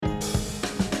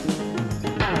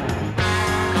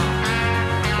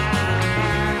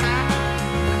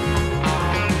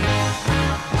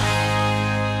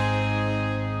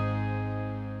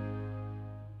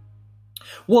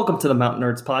Welcome to the Mountain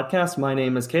Nerds Podcast. My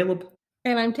name is Caleb.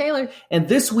 And I'm Taylor. And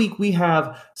this week we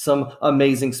have some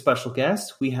amazing special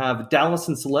guests. We have Dallas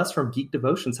and Celeste from Geek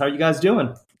Devotions. How are you guys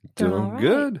doing? Doing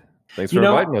good. Thanks for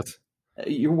inviting us.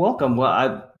 You're welcome. Well,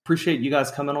 I appreciate you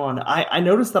guys coming on. I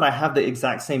noticed that I have the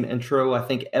exact same intro, I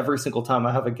think, every single time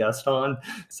I have a guest on.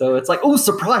 So it's like, oh,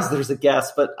 surprise, there's a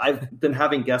guest. But I've been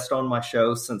having guests on my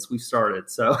show since we started.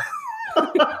 So,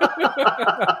 but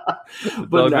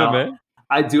no, good, man.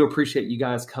 I do appreciate you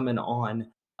guys coming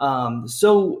on.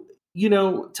 So,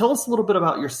 tell us a little bit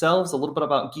about yourselves, a little bit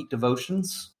about Geek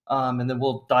Devotions, and then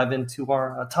we'll dive into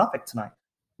our topic tonight.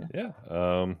 Yeah.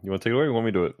 You want to take it away or you want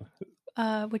me to do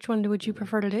it? Which one would you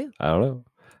prefer to do? I don't know.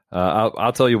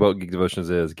 I'll tell you what Geek Devotions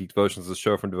is. Geek Devotions is a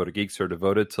show from devoted geeks who are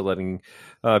devoted to letting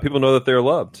people know that they're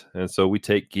loved. And so we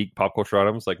take geek pop culture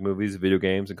items like movies, video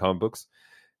games, and comic books,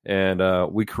 and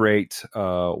we create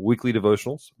weekly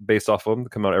devotionals based off of them that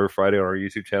come out every Friday on our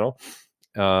YouTube channel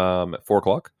at 4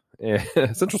 o'clock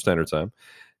Central Standard Time.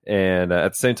 And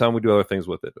at the same time, we do other things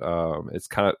with it. It's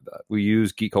kind of, we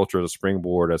use geek culture as a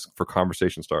springboard for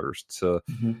conversation starters to,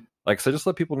 like I said, just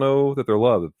let people know that they're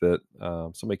loved, that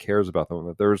somebody cares about them,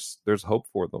 that there's hope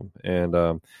for them. And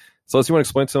so, let's you want to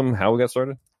explain to them how we got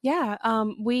started? Yeah,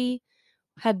 we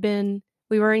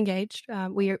were engaged.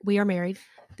 We are married.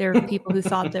 There are people who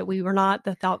thought that we were not,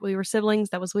 that thought we were siblings.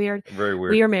 That was weird. Very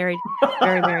weird. We are married,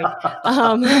 very married.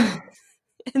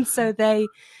 And so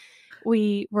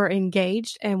we were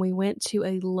engaged and we went to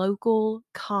a local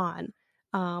con.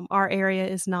 Our area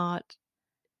is not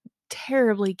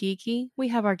terribly geeky. We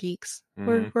have our geeks.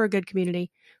 We're a good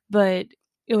community, but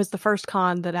it was the first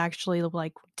con that actually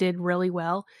did really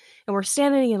well. And we're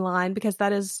standing in line because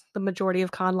that is the majority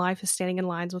of con life, is standing in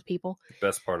lines with people.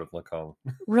 Best part of the con.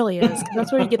 Really is.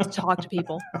 That's where you get to talk to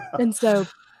people. And so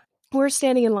we're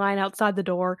standing in line outside the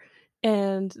door,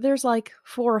 and there's 4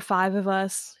 or 5 of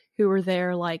us who were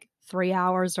there 3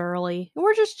 hours early. And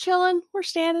we're just chilling. We're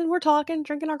standing, we're talking,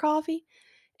 drinking our coffee.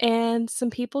 And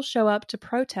some people show up to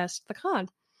protest the con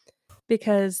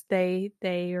because they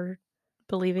are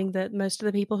believing that most of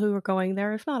the people who are going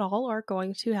there, if not all, are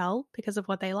going to hell because of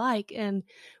what they like. And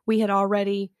we had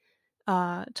already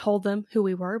told them who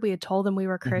we were. We had told them we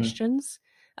were Christians.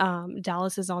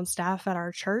 Dallas is on staff at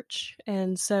our church.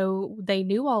 And so they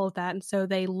knew all of that. And so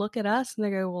they look at us and they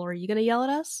go, well, are you going to yell at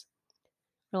us?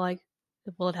 We're like,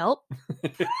 will it help?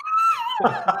 To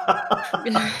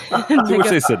which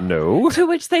they said no. To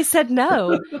which they said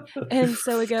no. And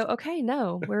so we go, okay,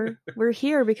 no, we're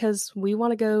here because we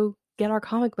want to go get our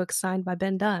comic book signed by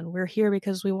Ben Dunn. We're here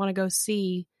because we want to go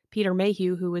see Peter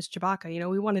Mayhew, who is Chewbacca.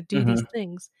 We want to do these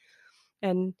things.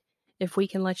 And if we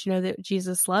can let you know that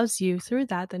Jesus loves you through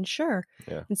that, then sure.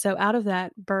 Yeah. And so out of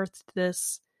that birthed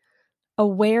this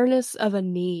awareness of a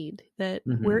need that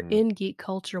we're in geek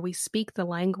culture. We speak the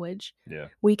language. Yeah.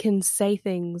 We can say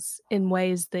things in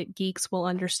ways that geeks will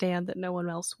understand that no one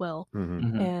else will.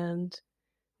 And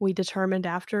we determined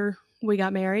after we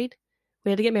got married, we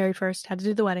had to get married first, had to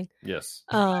do the wedding. Yes.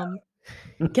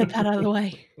 Get that out of the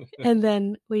way. And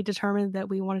then we determined that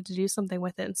we wanted to do something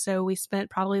with it. And so we spent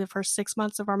probably the first 6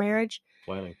 months of our marriage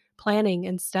planning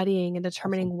and studying and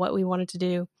determining what we wanted to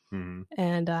do.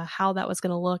 And how that was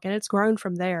going to look, and it's grown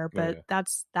from there. But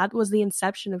that was the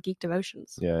inception of Geek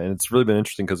Devotions. Yeah, and it's really been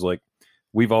interesting because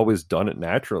we've always done it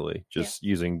naturally, just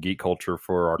using geek culture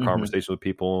for our conversation with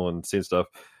people and seeing stuff.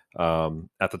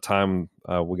 At the time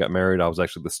we got married, I was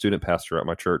actually the student pastor at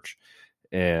my church,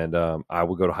 and I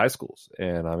would go to high schools.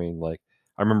 And I mean,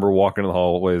 I remember walking in the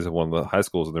hallways of one of the high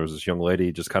schools, and there was this young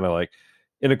lady just kind of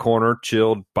in a corner,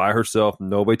 chilled by herself,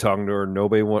 nobody talking to her,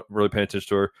 nobody really paying attention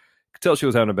to her. Could tell she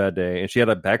was having a bad day, and she had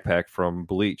a backpack from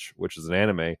Bleach, which is an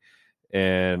anime,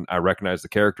 and I recognized the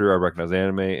character, I recognized the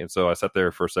anime, and so I sat there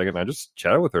for a second and I just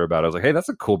chatted with her about it. I was like, hey, that's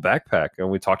a cool backpack. And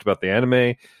we talked about the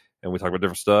anime, and we talked about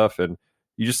different stuff, and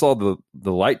you just saw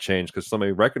the light change because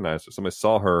somebody recognized her, somebody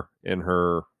saw her in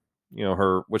her,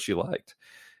 her what she liked.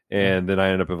 And then I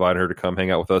ended up inviting her to come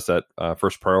hang out with us at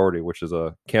First Priority, which is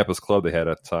a campus club they had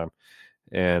at the time.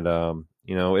 And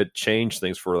it changed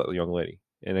things for that young lady.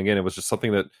 And again, it was just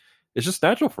something that it's just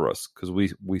natural for us because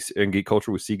we in geek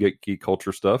culture, we see geek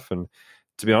culture stuff. And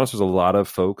to be honest, there's a lot of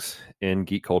folks in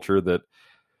geek culture that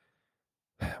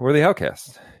we're the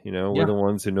outcasts. We're the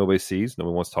ones who nobody sees,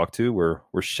 nobody wants to talk to. We're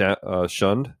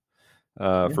shunned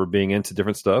for being into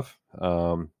different stuff.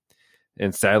 And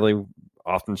sadly,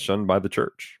 often shunned by the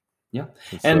church. Yeah.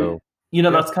 And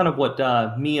that's kind of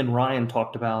what me and Ryan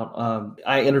talked about.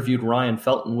 I interviewed Ryan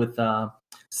Felton with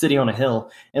City on a Hill,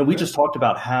 and we just talked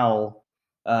about how,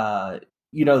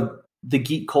 the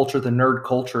geek culture, the nerd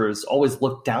culture is always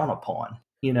looked down upon,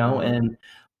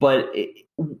 but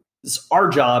our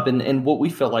job and what we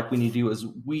feel like we need to do is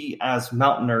we as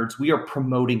Mountain Nerds, we are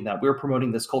promoting that. We're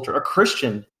promoting this culture, a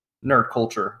Christian nerd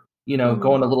culture,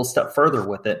 going a little step further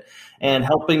with it and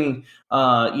helping,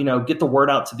 get the word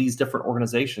out to these different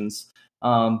organizations.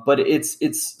 But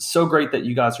it's so great that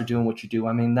you guys are doing what you do.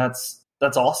 I mean, that's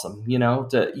awesome.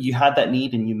 You had that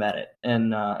need and you met it,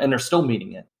 and they're still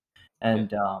meeting it.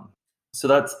 And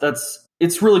so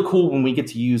it's really cool when we get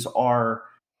to use our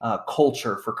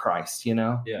culture for Christ, Yeah,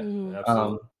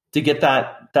 absolutely. To get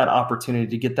that opportunity,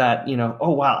 to get that,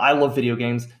 oh wow, I love video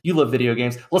games. You love video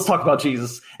games. Let's talk about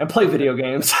Jesus and play video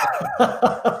games.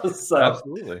 So,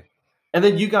 absolutely. And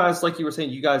then you guys, like you were saying,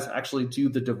 you guys actually do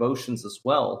the devotions as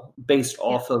well, based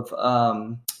off of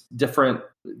different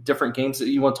games.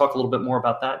 You want to talk a little bit more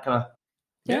about that, kind of?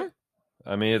 Yeah.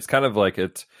 I mean, it's kind of like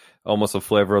it's almost a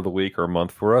flavor of the week or a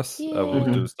month for us. We'll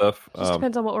do stuff. Just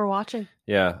depends on what we're watching.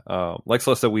 Yeah. Like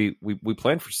Celeste said, we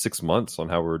planned for 6 months on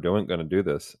how we were going to do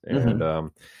this.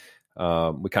 And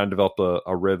we kind of developed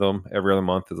a rhythm. Every other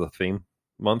month is a theme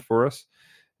month for us.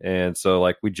 And so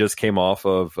like we just came off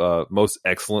of most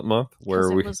excellent month where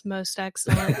it was most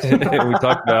excellent. and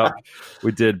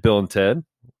we did Bill and Ted.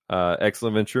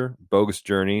 Excellent Adventure, Bogus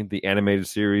Journey, the animated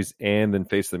series, and then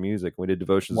Face the Music. We did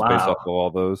devotions based off of all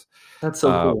those. That's so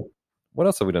cool. What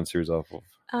else have we done series off of?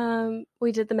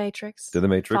 We did The Matrix.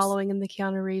 Following in the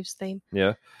Keanu Reeves theme.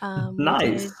 Yeah.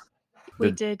 Nice.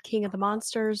 We did King of the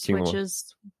Monsters, which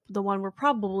is the one we're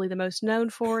probably the most known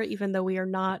for, even though we are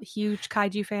not huge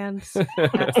kaiju fans.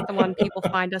 That's the one people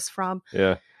find us from.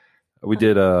 Yeah. We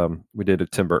did a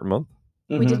Tim Burton month.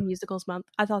 We did musicals month.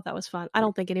 I thought that was fun. I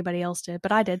don't think anybody else did,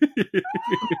 but I did.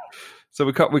 So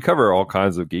we cover all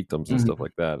kinds of geekdoms and stuff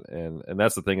like that, and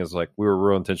that's the thing is like we were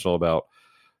real intentional about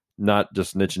not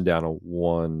just niching down on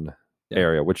one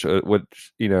area, which the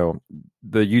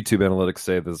YouTube analytics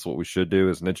say this is what we should do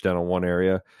is niche down on one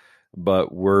area, but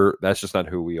that's just not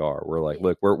who we are. We're like,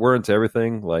 look, we're into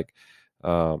everything. Like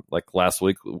last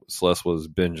week, Celeste was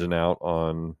binging out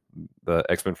on the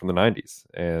X-Men from the 90s,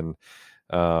 and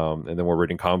then we're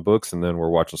reading comic books, and then we're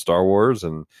watching Star Wars,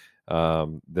 and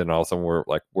then all of a sudden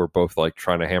we're both like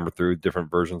trying to hammer through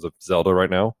different versions of Zelda right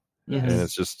now. Yes. And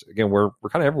it's just, again, we're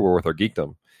kind of everywhere with our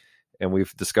geekdom, and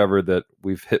we've discovered that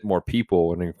we've hit more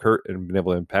people and been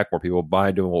able to impact more people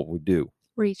by doing what we do.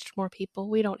 Reached more people.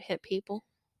 We don't hit people.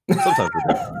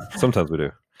 Sometimes we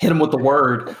do. Hit them with the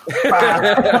word.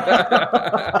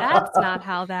 That's not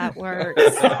how that works.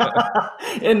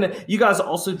 And you guys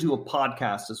also do a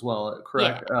podcast as well,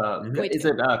 correct? Yeah, is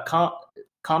it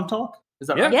Com Talk? Is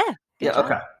that right? Yeah. Yeah.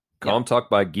 Okay. Com Talk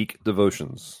by Geek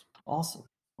Devotions. Awesome.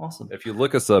 If you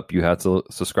look us up, you have to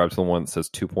subscribe to the one that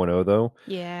says 2.0 though.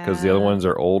 Yeah. Because the other ones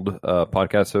are old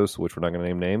podcast hosts, which we're not going to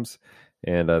name names.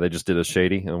 And they just did a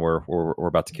shady, and we're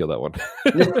about to kill that one.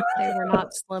 They were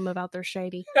not slim about their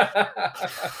shady.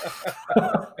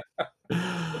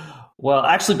 Well,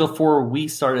 actually, before we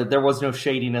started, there was no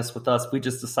shadiness with us. We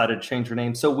just decided to change our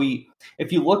name. So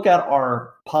if you look at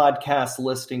our podcast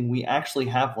listing, we actually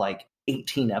have like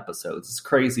 18 episodes. It's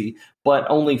crazy, but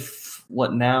only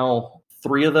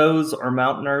 3 of those are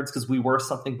Mountain Nerds because we were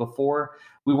something before.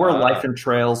 We were Life and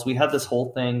Trails. We had this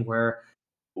whole thing where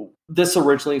this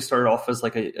originally started off as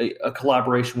like a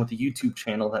collaboration with the YouTube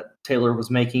channel that Taylor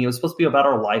was making. It was supposed to be about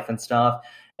our life and stuff.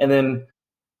 And then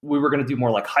we were going to do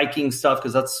more like hiking stuff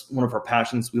because that's one of our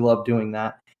passions. We love doing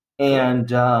that. And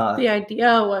the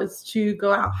idea was to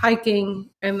go out hiking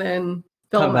and then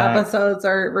film episodes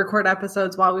or record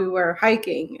episodes while we were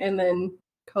hiking. And then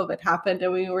COVID happened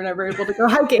and we were never able to go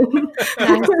hiking.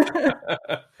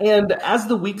 And as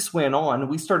the weeks went on,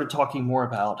 we started talking more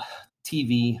about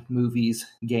TV, movies,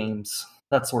 games,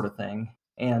 that sort of thing.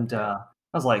 And I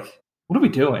was like, what are we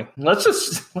doing? Let's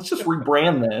just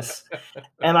rebrand this.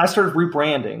 And I started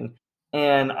rebranding.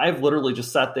 And I've literally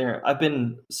just sat there.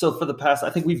 For the past, I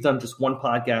think we've done just one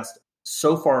podcast.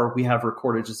 So far, we have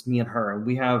recorded just me and her. And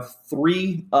we have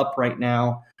 3 up right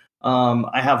now.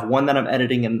 I have one that I'm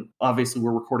editing, and obviously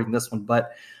we're recording this one.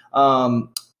 But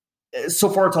so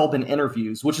far, it's all been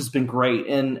interviews, which has been great.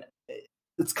 And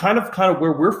it's kind of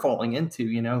where we're falling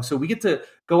into, So we get to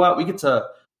go out, we get to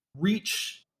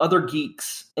reach other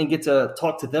geeks and get to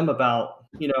talk to them about,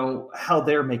 how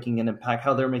they're making an impact,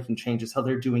 how they're making changes, how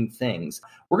they're doing things.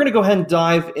 We're going to go ahead and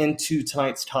dive into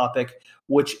tonight's topic,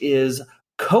 which is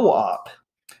co-op.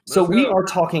 So we are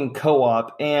talking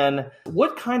co-op, and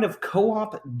what kind of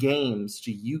co-op games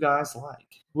do you guys like?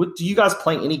 Do you guys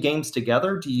play any games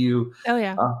together? Do you? Oh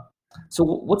yeah. So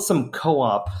what's some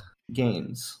co-op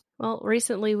games? Well,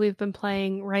 recently we've been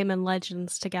playing Rayman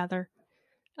Legends together.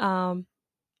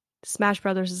 Smash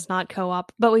Brothers is not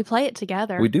co-op, but we play it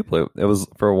together. We do play. It was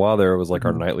for a while there. It was like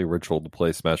our Mhm. nightly ritual to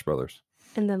play Smash Brothers.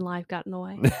 And then life got in the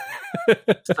way.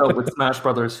 So with Smash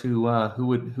Brothers,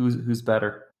 who's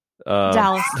better?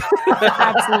 Dallas.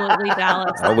 Absolutely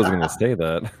Dallas. I wasn't going to say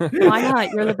that. Why not?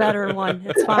 You're the better one.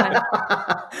 It's fine.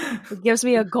 It gives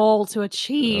me a goal to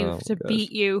achieve Oh, to gosh.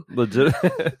 beat you.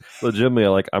 Legitimately,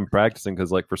 like I'm practicing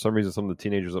because, like, for some reason, some of the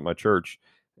teenagers at my church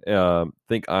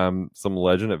think I'm some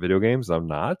legend at video games. I'm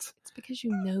not. It's because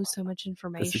you know so much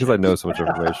information. It's because I know so much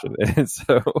information, and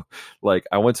so like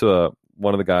I went to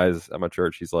one of the guys at my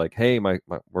church. He's like, "Hey,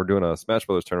 we're doing a Smash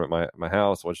Brothers tournament at my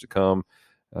house. I want you to come."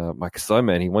 My son,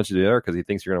 man, he wants you there because he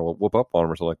thinks you're gonna whoop up on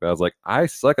him or something like that. I was like, I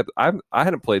suck at. I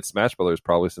hadn't played Smash Brothers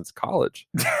probably since college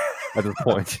at this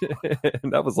point,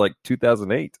 and that was like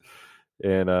 2008.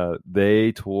 And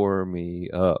they tore me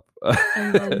up.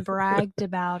 And then bragged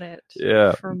about it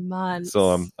Yeah. for months.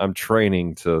 So I'm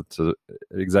training to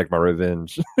exact my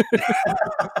revenge.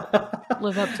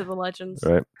 Live up to the legends.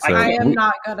 Right. So I am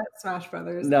not good at Smash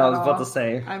Brothers. No, I was at about all. to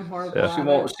say I'm horrible. Yeah.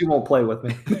 at she won't play with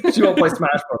me. She won't play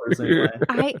Smash Brothers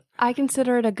anyway. I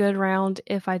consider it a good round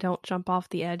if I don't jump off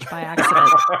the edge by accident.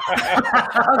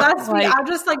 Oh, that's me. Like- I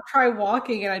just like try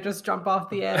walking and I just jump off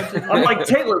the edge. And, I'm like,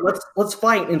 Taylor, let's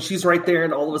fight, and she's right there,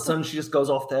 and all of a sudden she just goes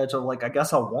off the edge. I'm like, I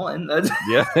guess I won.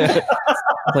 yeah.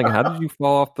 I was like, how did you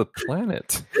fall off the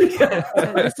planet?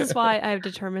 So this is why I've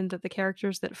determined that the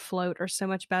characters that float are so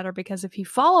much better, because if you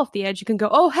fall off the edge, you can go,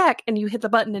 oh heck, and you hit the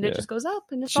button and Yeah. it just goes up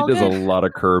and it's She all does good. a lot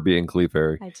of Kirby and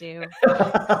Clefairy. I do.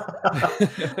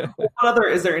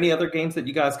 Is there any other games that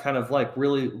you guys kind of like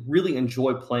really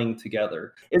enjoy playing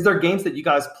together? Is there games that you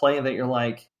guys play that you're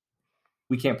like,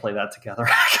 we can't play that together?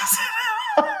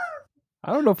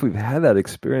 I don't know if we've had that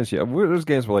experience yet. There's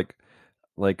games where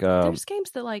like There's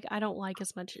games that like I don't like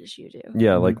as much as you do.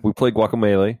 yeah, like we played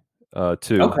Guacamelee 2, Okay.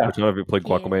 which I don't know if you played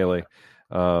Yeah. Guacamelee.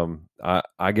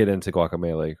 I get into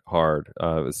Guacamelee hard.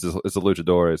 It's a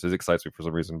luchadores. It excites me for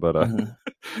some reason, but Mhm.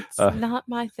 It's Uh, not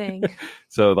my thing.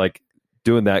 so like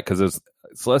doing that because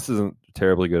Celeste isn't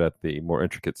terribly good at the more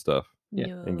intricate stuff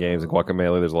Yeah. in games. In No.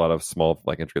 Guacamelee, there's a lot of small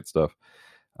like intricate stuff.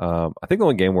 I think the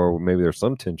only game where maybe there's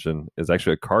some tension is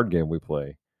actually a card game we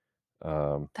play.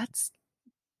 That's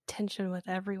tension with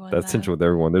everyone. That's though. tension with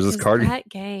everyone. There's this 'Cause card. that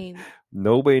game.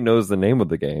 Nobody knows the name of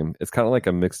the game. It's kind of like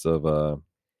a mix of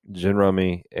Gin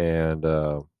Rummy and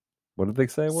what did they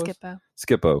say it was?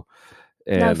 Skippo.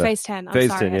 And No, Phase 10. I'm Phase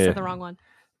sorry, 10, I yeah. said the wrong one.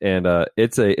 and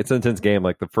it's an intense game.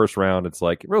 Like the first round, it's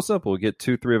like real simple. You get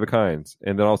 2 3 of a kinds,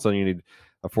 and then all of a sudden you need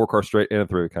a 4-card straight and a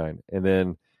 3 of a kind, and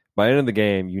then by the end of the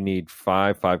game you need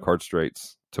 5 5-card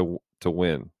straights to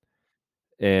win.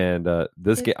 And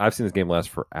this game, I've seen this game last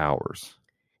for hours.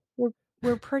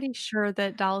 We're pretty sure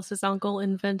that Dallas's uncle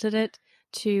invented it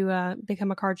to become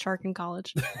a card shark in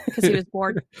college because he was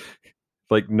bored.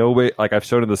 Like nobody, like I've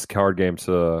shown this card game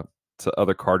to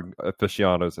other card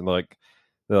aficionados, and they're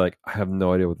like, I have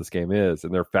no idea what this game is,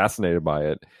 and they're fascinated by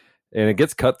it. And it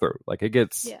gets cutthroat, like it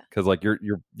gets because like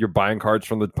you're buying cards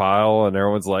from the pile, and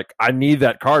everyone's like, I need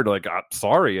that card. Like, I'm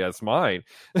sorry, that's mine.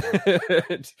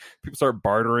 People start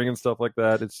bartering and stuff like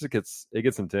that. It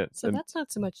gets intense. So And that's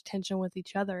not so much tension with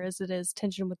each other as it is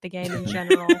tension with the game in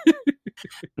general.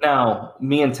 Now,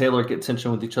 me and Taylor get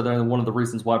tension with each other, and one of the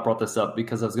reasons why I brought this up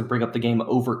because I was going to bring up the game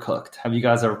Overcooked. Have you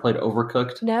guys ever played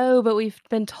Overcooked? No, but we've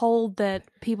been told that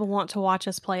people want to watch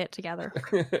us play it together.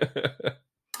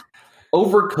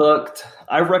 Overcooked,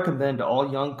 I recommend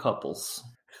all young couples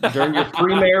during your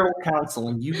premarital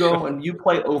counseling, you go and you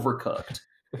play Overcooked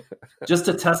just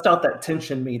to test out that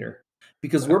tension meter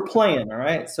because we're playing, all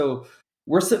right? So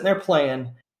we're sitting there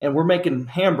playing and we're making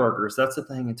hamburgers. That's the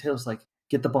thing. And Taylor's like,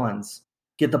 get the buns.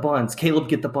 Get the buns. Caleb,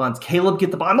 get the buns. Caleb,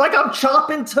 get the buns. I'm like, I'm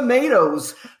chopping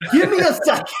tomatoes. Give me a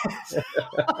second.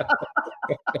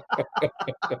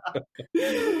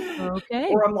 Okay.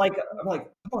 Or I'm like, come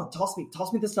on, toss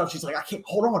me this stuff. She's like, I can't.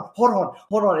 Hold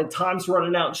on. And time's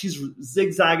running out. And she's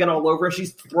zigzagging all over. And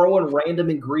she's throwing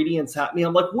random ingredients at me.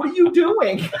 I'm like, what are you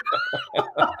doing?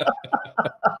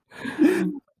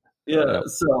 Yeah.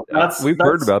 So we've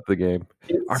heard about the game.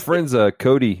 it's- Our friends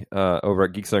Cody over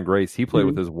at Geeks on Grace, he played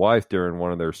with his wife during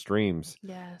one of their streams,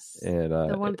 Yes. and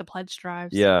The one with the pledge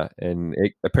drives. yeah, and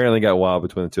it apparently got wild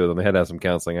between the two of them. They had to have some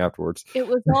counseling afterwards. It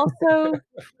was also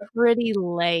pretty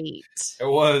late. It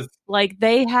was. Like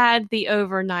they had the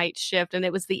overnight shift and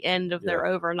it was the end of their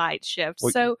overnight shift.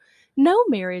 Well, so no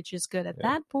marriage is good at Yeah.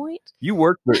 that point. You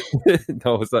worked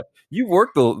no, it's not. You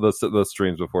worked the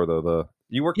streams before though.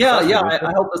 You worked. Yeah. the Yeah. last one,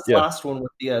 I helped this Yeah. last one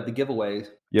with the giveaway.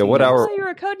 Yeah. What Yeah. hour? So you're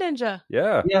a code ninja.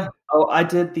 Yeah. Yeah. Oh, I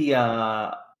did the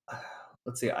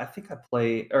let's see, I think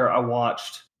I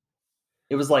watched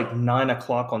It was like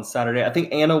 9:00 on Saturday. I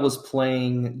think Anna was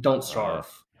playing Don't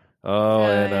Starve.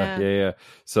 Yeah.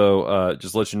 So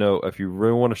just to let you know, if you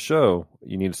really want a show,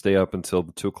 you need to stay up until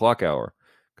the 2:00 hour,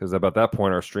 because about that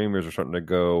point our streamers are starting to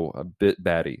go a bit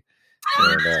batty.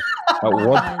 And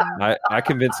I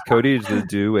convinced Cody to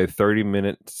do a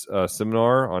 30-minute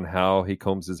seminar on how he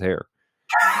combs his hair.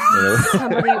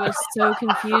 Somebody was so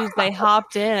confused they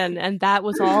hopped in, and that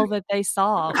was all that they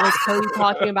saw was Cody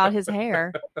talking about his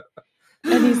hair.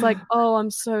 And he's like, "Oh,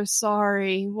 I'm so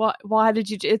sorry. Why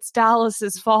did you? It's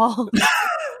Dallas's fault."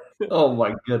 Oh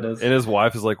my goodness! And his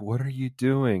wife is like, "What are you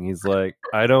doing?" He's like,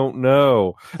 "I don't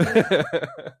know."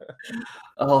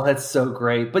 Oh, that's so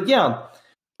great. But yeah,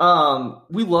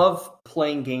 we love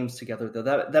playing games together. Though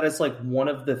that is like one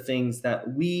of the things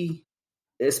that we,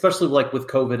 especially like with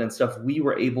COVID and stuff, we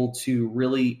were able to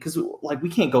really, because like we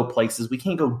can't go places, we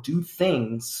can't go do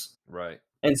things, right?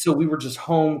 And so we were just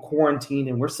home quarantined,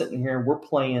 and we're sitting here and we're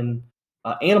playing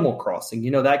Animal Crossing.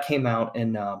 That came out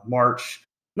in March,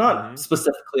 not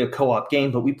specifically a co-op game,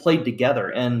 but we played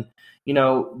together. And,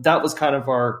 that was kind of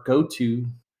our go-to.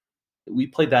 We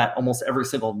played that almost every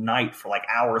single night for like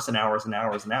hours and hours and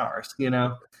hours and hours,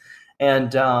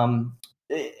 And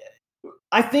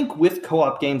I think with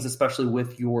co-op games, especially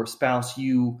with your spouse,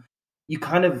 you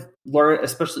kind of learn,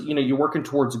 especially, you're working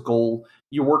towards a goal.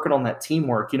 You're working on that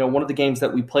teamwork. One of the games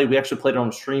that we actually played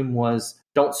on stream was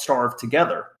Don't Starve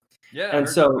Together. Yeah. And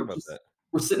so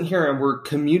we're sitting here and we're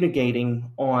communicating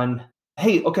on,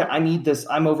 hey, okay, I need this.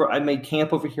 I made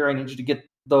camp over here. I need you to get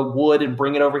the wood and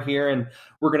bring it over here. And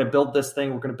we're going to build this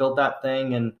thing. We're going to build that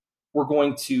thing. And we're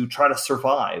going to try to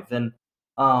survive. And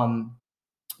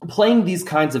playing these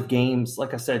kinds of games,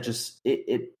 like I said, just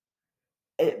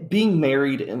being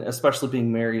married, and especially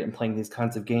being married and playing these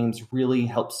kinds of games, really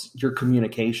helps your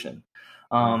communication.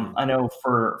 I know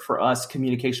for us,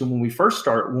 communication when we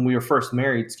were first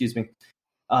married,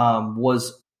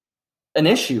 was an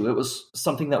issue. It was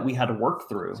something that we had to work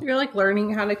through. So you're like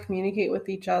learning how to communicate with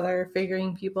each other,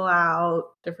 figuring people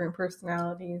out, different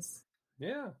personalities.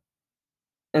 Yeah.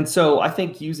 And so I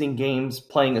think using games,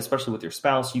 playing especially with your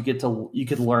spouse, you could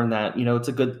learn that, it's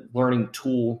a good learning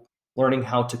tool, learning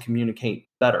how to communicate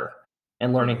better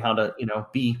and learning how to,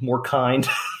 be more kind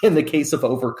in the case of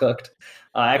Overcooked.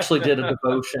 I actually did a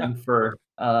devotion for,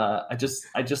 I just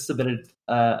submitted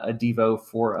a Devo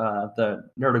for the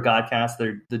Nerd of Godcast,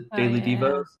 the daily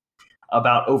Devos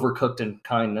about Overcooked and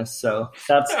kindness. So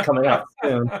that's coming out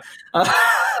soon. That's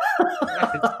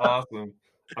awesome.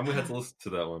 I'm going to have to listen to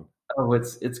that one. Oh,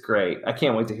 it's great. I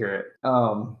can't wait to hear it.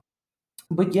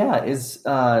 But yeah,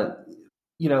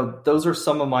 those are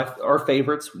some of our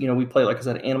favorites. We play, like I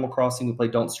said, Animal Crossing. We play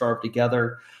Don't Starve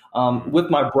together. With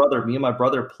me and my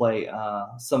brother play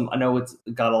some, I know it's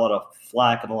got a lot of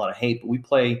flack and a lot of hate, but we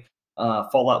play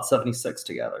Fallout 76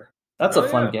 together. That's a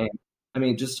fun game. I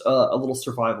mean, just a little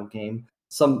survival game.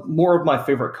 Some more of my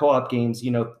favorite co-op games,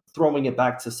 throwing it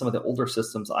back to some of the older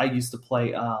systems. I used to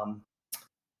play, it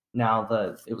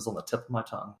was on the tip of my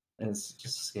tongue, and it's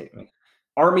just escaped me.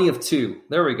 Army of Two.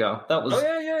 There we go. That was,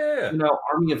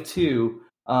 Army of Two.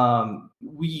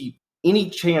 Any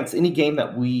game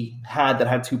that we had that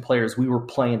had two players, we were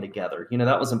playing together.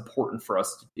 That was important for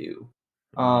us to do.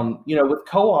 With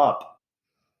co-op,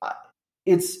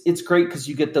 it's great because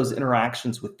you get those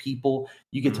interactions with people.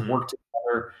 You get to work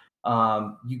together.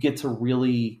 You get to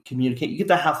really communicate. You get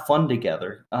to have fun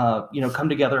together. Come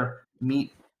together,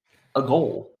 meet a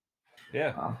goal.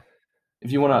 Yeah.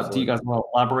 If you want to, do you guys want to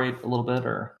elaborate a little bit,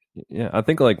 or? Yeah, I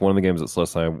think like one of the games that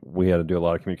Celeste and I, we had to do a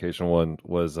lot of communication. One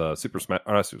was not Super Smash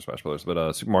Brothers,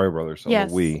 but Super Mario Brothers on the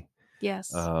Wii.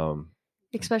 Yes.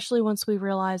 Especially once we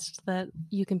realized that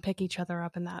you can pick each other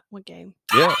up in that one game.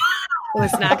 Yeah. It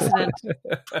was an accident.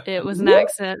 It was an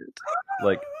accident.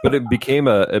 But it became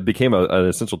an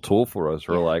essential tool for us.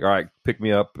 We're like, all right, pick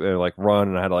me up, and run,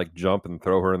 and I had to jump and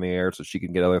throw her in the air so she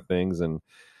could get other things, and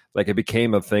it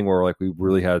became a thing where we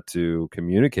really had to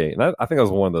communicate. And I think that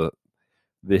was one of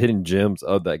the hidden gems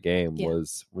of that game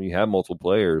was when you had multiple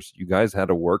players, you guys had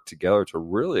to work together to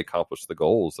really accomplish the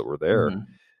goals that were there.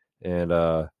 And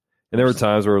there were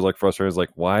times where it was frustrating.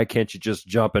 Why can't you just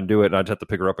jump and do it? And I'd have to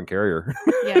pick her up and carry her.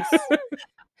 Yes.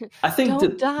 I think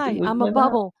don't die. I'm a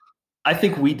bubble. I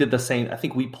think we did the same. I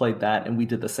think we played that and we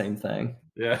did the same thing.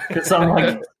 Yeah. Because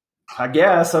I'm I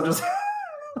guess I'll just.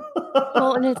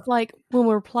 Well, and it's when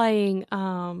we're playing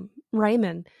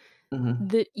Rayman,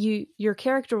 your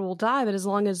character will die, but as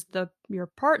long as your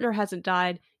partner hasn't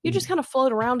died, you just kind of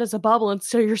float around as a bubble, and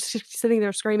so you're sitting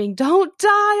there screaming, "Don't die!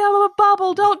 I'm a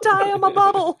bubble! Don't die! I'm a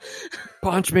bubble!"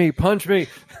 Punch me! Punch me!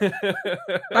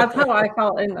 That's how I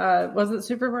felt in was it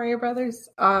Super Mario Brothers?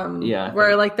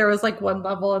 Where like there was like one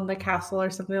level in the castle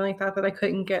or something like that I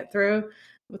couldn't get through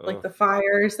with like the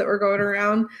fires that were going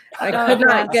around. I could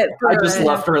not get through. I just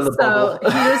left her in the bubble. So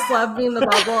he just left me in the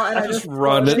bubble, and I just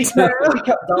run it. He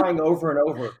kept dying over and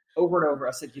over.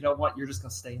 I said, "You know what? You're just gonna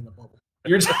stay in the bubble." I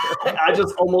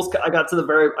got to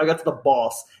the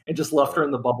boss and just left her in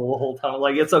the bubble the whole time.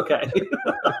 Like, it's okay.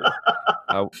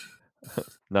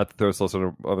 Not to throw Celeste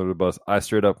under the bus, I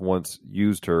straight up once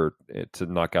used her to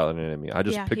knock out an enemy. I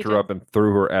just picked her up and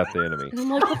threw her at the enemy. And I'm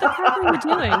like, what the crap are you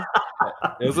doing?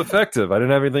 It was effective. I didn't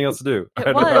have anything else to do.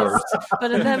 It was.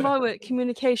 But in that moment,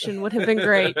 communication would have been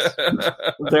great.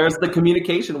 There's the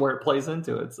communication where it plays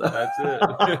into it. So. That's it.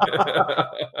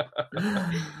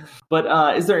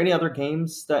 But is there any other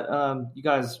games that you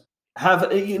guys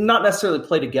have not necessarily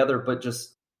play together, but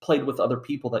just played with other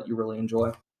people that you really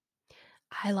enjoy?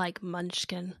 I like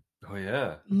Munchkin. Oh,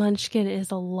 yeah. Munchkin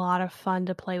is a lot of fun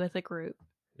to play with a group.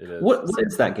 It is. What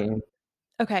is that game?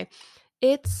 Okay.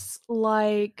 It's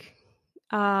like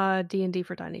D&D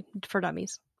for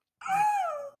dummies.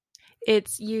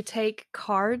 It's you take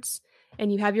cards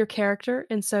and you have your character,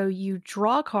 and so you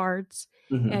draw cards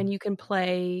and you can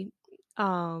play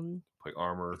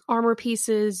armor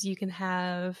pieces. You can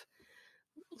have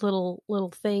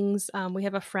little things. We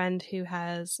have a friend who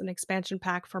has an expansion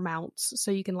pack for mounts,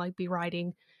 so you can like be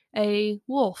riding a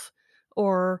wolf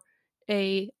or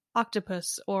a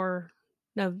octopus, or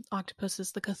no, octopus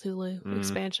is the Cthulhu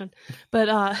expansion,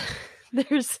 but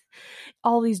there's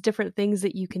all these different things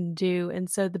that you can do, and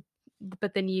so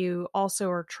but then you also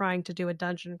are trying to do a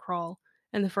dungeon crawl,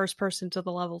 and the first person to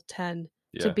the level 10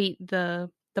 to beat the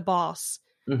boss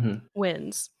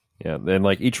wins. Yeah, and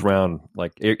like each round,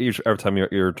 like every time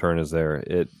your turn is there,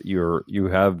 you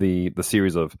have the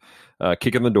series of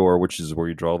kick in the door, which is where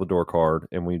you draw the door card,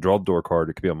 and when you draw the door card,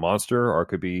 it could be a monster or it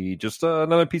could be just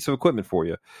another piece of equipment for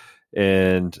you.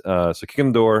 And so kick in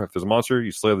the door. If there's a monster,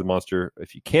 you slay the monster.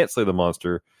 If you can't slay the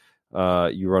monster,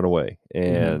 you run away,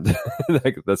 and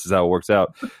this is how it works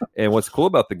out. And what's cool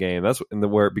about the game,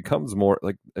 where it becomes more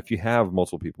like if you have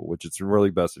multiple people, which it's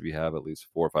really best if you have at least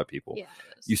 4 or 5 people,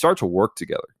 you start to work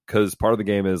together, because part of the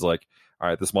game is like, all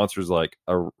right, this monster is like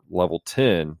a level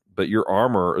 10, but your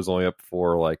armor is only up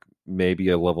for like maybe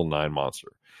a level 9 monster.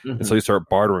 And so you start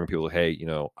bartering people. Hey,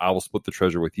 I will split the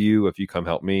treasure with you if you come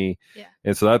help me. Yeah.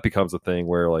 And so that becomes a thing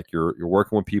where like you're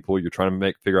working with people, you're trying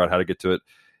to figure out how to get to it.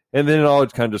 And then it all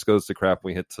kind of just goes to crap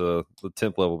when we hit to the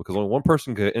 10th level, because only one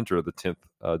person could enter the 10th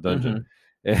dungeon.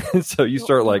 And so you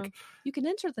start like... You can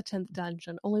enter the 10th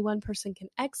dungeon. Only one person can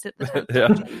exit the 10th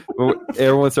dungeon.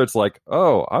 Everyone starts like,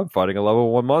 oh, I'm fighting a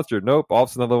level 1 monster. Nope. All of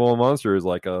a sudden, the level 1 monster is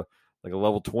like a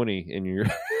level 20,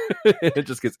 and it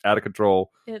just gets out of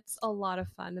control. It's a lot of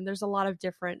fun. And there's a lot of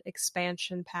different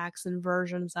expansion packs and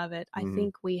versions of it. I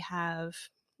think we have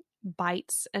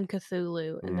Bites and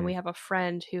Cthulhu, and then we have a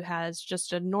friend who has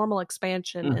just a normal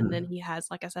expansion, and then he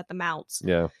has, like I said, the mounts.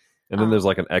 Yeah, and then there's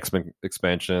like an X-Men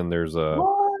expansion. There's a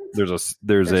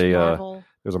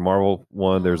Marvel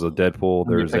one. There's a Deadpool.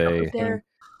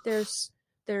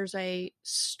 There's a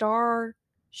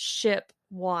Starship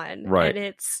one, right? And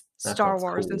it's Star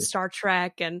Wars and Star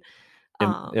Trek, and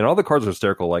all the cards are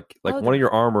hysterical. Like one of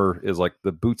your armor is like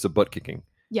the boots of butt kicking.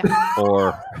 Yeah.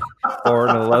 Or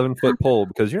an 11-foot pole,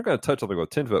 because you're not going to touch something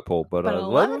with a 10-foot pole, but an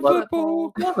 11-foot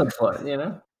pole.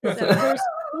 11-foot, So there's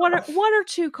one or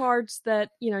two cards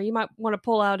that, you might want to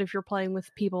pull out if you're playing with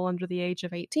people under the age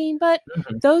of 18, but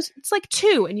those, it's like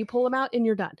 2, and you pull them out and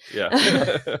you're done. Yeah.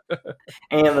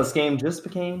 And this game just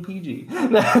became PG.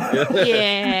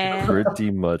 Yeah. Pretty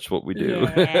much what we do.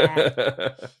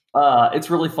 Yeah. It's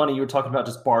really funny. You were talking about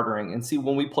just bartering, and see,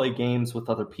 when we play games with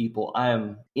other people,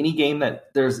 any game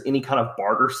that there's any kind of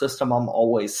barter system, I'm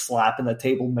always slapping the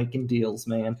table, making deals,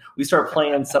 man. We start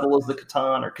playing Settlers of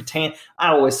Catan or Catan. I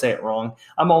always say it wrong.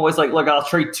 I'm always like, look, I'll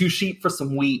trade 2 sheep for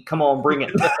some wheat. Come on, bring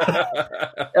it.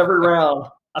 Every round,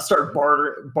 I start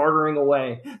bartering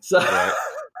away. So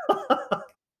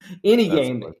any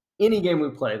game we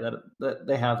play that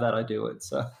they have that, I do it.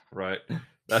 So right.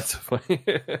 That's funny.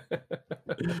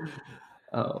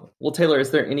 Well, Taylor,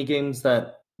 is there any games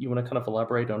that you want to kind of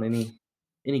elaborate on? Any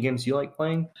games you like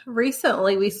playing?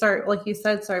 Recently, we started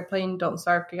playing Don't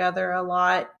Starve together a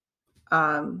lot.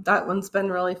 That one's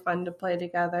been really fun to play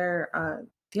together.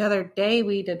 The other day,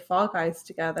 we did Fall Guys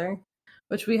together,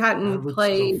 which we hadn't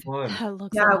played. So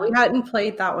fun. We hadn't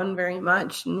played that one very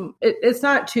much. And it's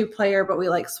not 2-player, but we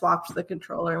like swapped the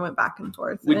controller and went back and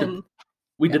forth.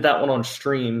 We did that one on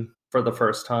stream for the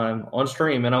first time on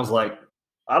stream, and I was like,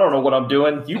 I don't know what I'm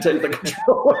doing. You take the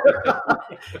controller.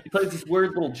 You play these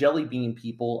weird little jelly bean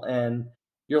people, and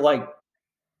you're like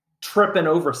tripping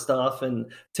over stuff.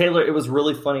 And Taylor, it was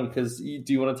really funny because do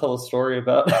you want to tell a story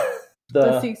about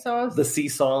the seesaws? The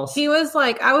seesaws. He was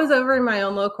like, I was over in my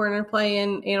own little corner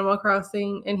playing Animal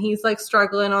Crossing, and he's like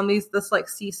struggling on this like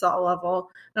seesaw level.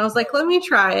 And I was like, let me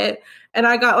try it. And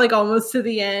I got like almost to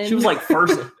the end. She was like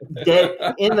first dead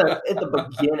in the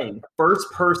beginning,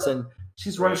 first person.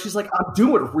 She's running. She's like, I'm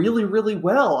doing really, really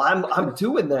well. I'm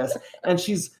doing this, and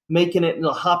she's making it,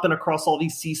 hopping across all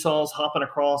these seesaws, hopping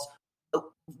across.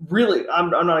 Really, I'm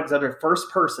not exaggerating. First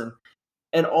person.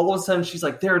 And all of a sudden, she's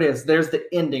like, there it is. There's the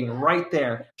ending right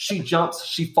there. She jumps.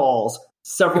 She falls.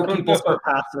 Several people start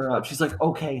passing her up. She's like,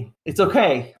 okay, it's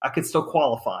okay. I could still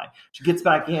qualify. She gets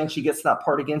back in. She gets to that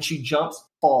part again. She jumps,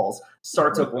 falls,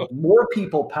 starts over. More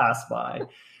people pass by.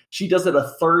 She does it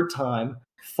a third time,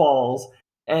 falls,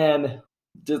 and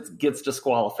just gets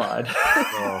disqualified.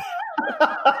 Oh.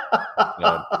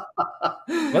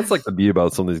 That's like the beauty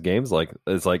about some of these games. Like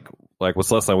it's like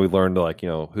what's last time we learned like,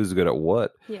 who's good at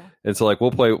what. Yeah. And so like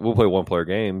we'll play 1-player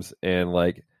games, and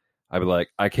like I'd be like,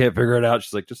 I can't figure it out.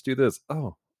 She's like, just do this.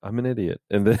 Oh, I'm an idiot.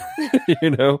 And then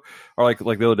or like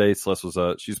the other day, Celeste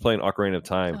was she's playing Ocarina of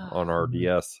Time on our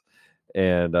DS,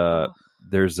 and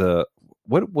there's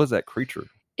what was that creature?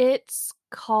 It's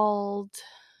called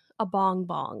a bong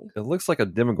bong. It looks like a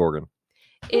Demogorgon.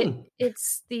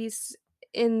 It's these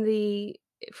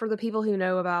for the people who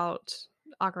know about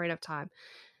Ocarina of Time,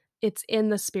 it's in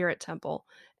the Spirit Temple,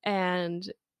 and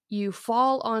you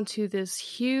fall onto this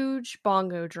huge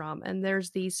bongo drum, and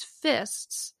there's these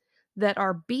fists that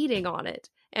are beating on it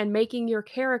and making your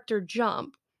character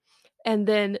jump. And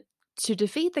then to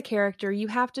defeat the character, you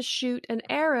have to shoot an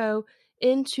arrow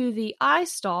into the eye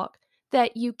stalk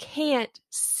that you can't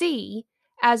see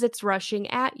as it's rushing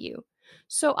at you.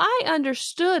 So I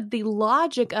understood the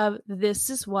logic of this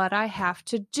is what I have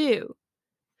to do.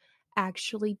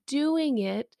 Actually doing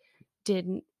it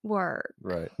didn't work.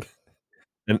 Right.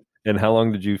 And how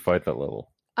long did you fight that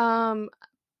level? A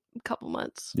couple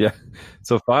months. Yeah.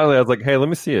 So finally I was like, hey, let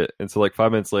me see it. And so like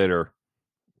 5 minutes later,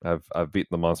 I've beaten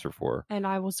the monster for her. And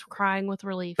I was crying with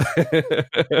relief.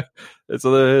 And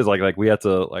so there is like we had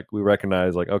to we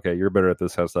recognize like, okay, you're better at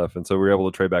this kind of stuff. And so we were able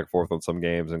to trade back and forth on some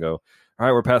games and go, all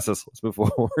right, we're past this. Let's move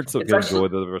forward. So we can enjoy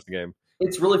the rest of the game.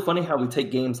 It's really funny how we take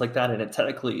games like that, and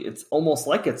it's almost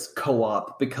like it's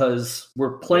co-op because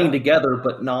we're playing together,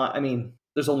 but not. I mean,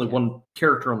 there's only one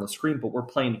character on the screen, but we're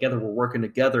playing together. We're working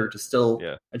together to still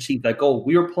achieve that goal.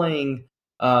 We were playing.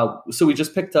 So we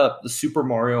just picked up the Super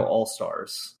Mario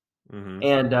All-Stars,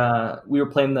 and we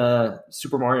were playing the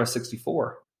Super Mario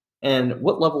 64. And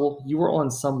what level? You were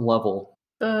on some level.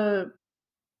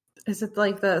 Is it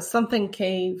like the something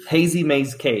cave? Hazy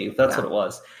Maze Cave. That's what it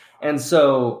was. And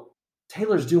so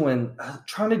Taylor's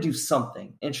trying to do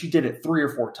something, and she did it 3 or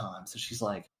 4 times. And she's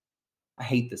like, I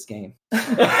hate this game.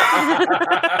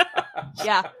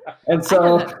 Yeah. And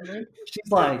so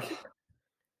she's like,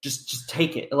 just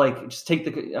take it. Like, just take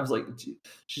I was like,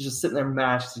 she's just sitting there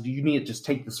mad. She said, you need to just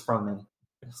take this from me.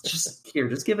 Just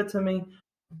give it to me.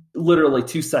 Literally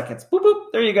 2 seconds. Boop, boop.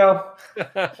 There you go.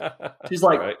 She's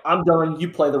like, right. I'm done. You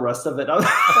play the rest of it.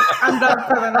 I'm done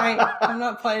for the night. I'm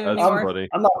not playing anymore. Funny.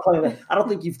 I'm not playing it. I don't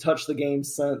think you've touched the game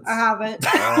since. I haven't.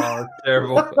 Oh,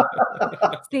 terrible.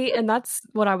 See, and that's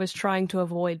what I was trying to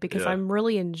avoid because I'm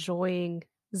really enjoying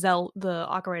the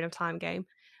Ocarina of Time game.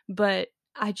 But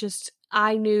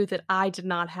I knew that I did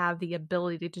not have the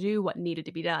ability to do what needed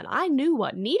to be done. I knew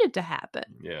what needed to happen.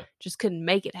 Yeah. Just couldn't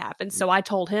make it happen. So I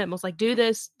told him, I was like, do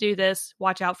this,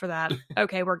 watch out for that.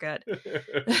 Okay, we're good.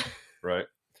 Right.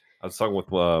 I was talking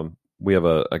with, we have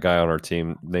a guy on our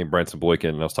team named Branson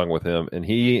Boykin, and I was talking with him, and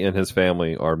he and his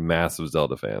family are massive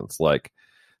Zelda fans. Like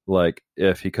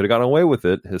if he could have gotten away with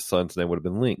it, his son's name would have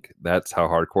been Link. That's how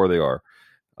hardcore they are.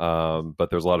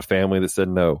 But there's a lot of family that said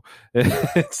no.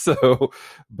 So,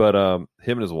 but him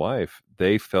and his wife,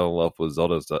 they fell in love with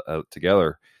Zelda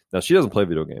together. Now, she doesn't play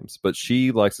video games, but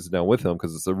she likes to sit down with him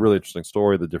because it's a really interesting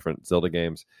story, the different Zelda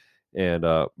games. And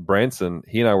Branson,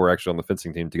 he and I were actually on the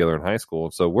fencing team together in high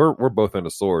school. So we're both into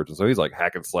swords. And so he's like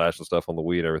hack and slash and stuff on the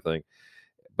Wii and everything.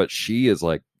 But she is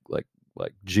like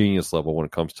genius level when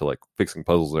it comes to like fixing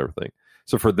puzzles and everything.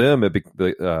 So for them,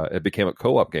 it became a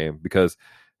co-op game because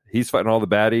he's fighting all the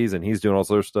baddies and he's doing all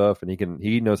this other stuff, and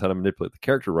he knows how to manipulate the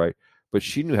character right. But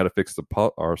she knew how to fix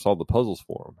or solve the puzzles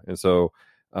for him, and so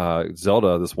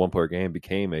Zelda, this one-player game,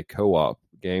 became a co-op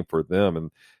game for them, and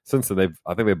since then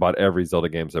I think they bought every Zelda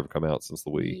game that's ever come out since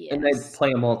the Wii. Yes. And they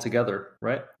play them all together,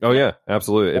 right? Oh yeah,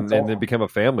 absolutely. And it became a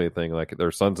family thing. Like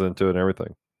their son's into it and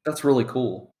everything. That's really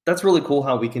cool. That's really cool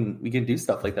how we can do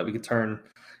stuff like that. We could turn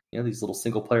these little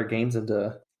single player games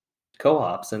into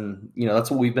co-ops, and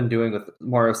that's what we've been doing with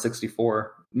Mario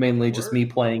 64. Mainly just me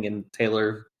playing and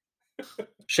Taylor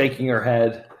shaking her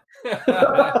head.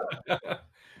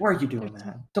 Why are you doing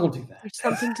that? Don't do that. There's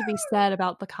something to be said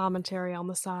about the commentary on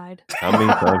the side. How many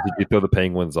times did you throw the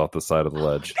penguins off the side of the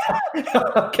ledge?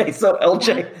 Okay, so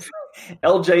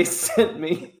LJ sent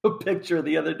me a picture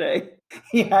the other day.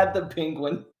 He had the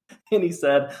penguin, and he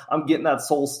said, "I'm getting that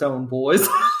soul stone, boys."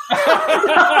 Oh,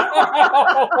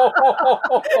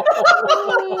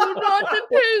 not the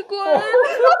penguin.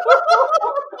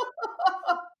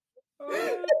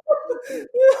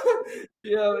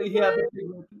 Yeah, he had the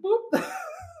penguin.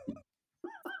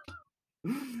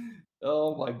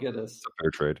 Oh my goodness. It's a fair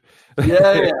trade.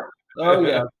 Yeah. Oh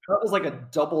yeah. That was like a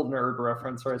double nerd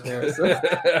reference right there. So.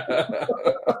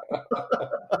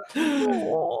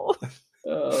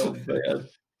 Oh man.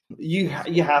 You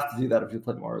have to do that if you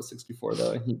play Mario 64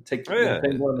 though. You take the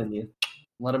penguin and you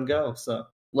let him go. So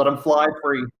let him fly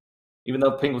free. Even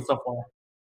though penguins don't fly.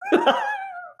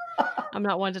 I'm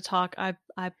not one to talk. I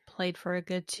played for a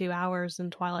good 2 hours in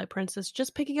Twilight Princess,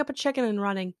 just picking up a chicken and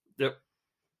running. Yep.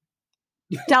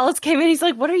 Dallas came in. He's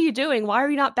like, "What are you doing? Why are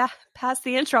you not past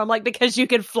the intro?" I'm like, "Because you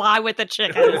can fly with the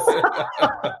chickens."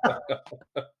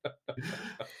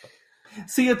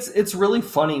 See, it's really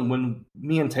funny when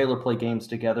me and Taylor play games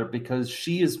together because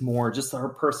she is more, just her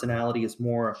personality is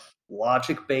more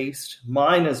logic based.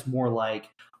 Mine is more like,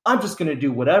 I'm just going to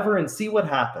do whatever and see what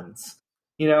happens,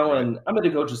 and I'm going to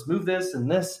go just move this and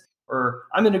this, or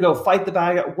I'm going to go fight the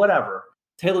bad guy, whatever.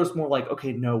 Taylor's more like,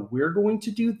 okay, no, we're going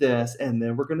to do this, and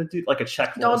then we're going to do like a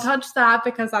checklist. Don't touch that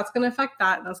because that's going to affect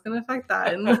that, and that's going to affect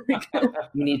that. And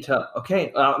you need to,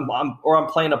 okay, I'm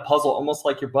playing a puzzle, almost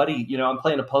like your buddy. I'm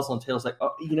playing a puzzle, and Taylor's like,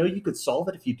 oh, you could solve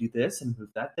it if you do this and move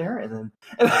that there, and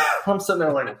I'm sitting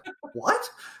there like, what?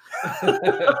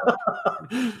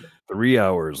 3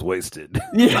 hours wasted.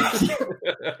 Yeah,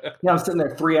 I'm sitting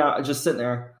there 3 hours, just sitting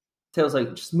there. Taylor's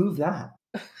like, just move that.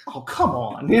 Oh, come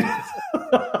on.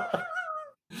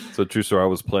 So true story. I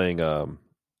was playing. What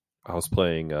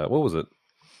was it?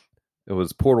 It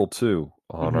was Portal 2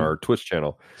 on our Twitch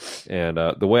channel, and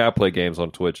the way I play games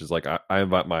on Twitch is like I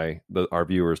invite our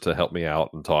viewers to help me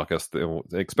out and talk us.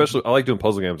 Especially, I like doing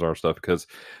puzzle games and our stuff because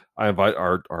I invite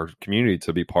our community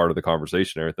to be part of the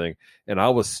conversation and everything. And I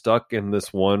was stuck in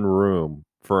this one room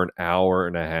for an hour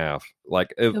and a half.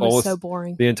 Like it was almost so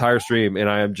boring. The entire stream, and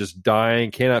I am just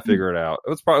dying, cannot figure it out. It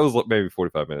was maybe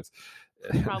 45 minutes.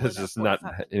 It's just not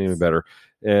any better.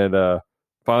 And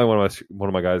finally, one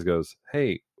of my guys goes,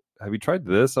 "Hey, have you tried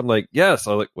this?" I'm like, "Yes."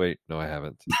 I'm like, "Wait, no, I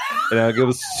haven't." And it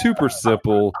was super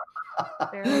simple,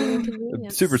 barely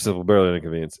an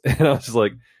inconvenience. And I was just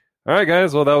like, "All right,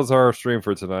 guys, well, that was our stream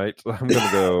for tonight. I'm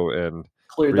gonna go and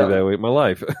reevaluate my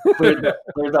life." cleared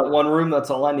that one room.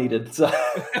 That's all I needed. So.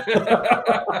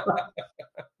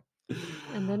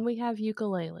 And then we have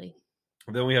ukulele.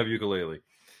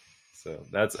 So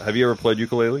have you ever played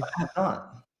ukulele? I have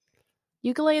not.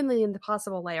 Ukulele and the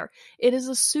Impossible Lair. It is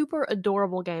a super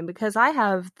adorable game because I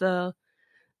have the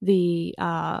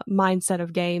mindset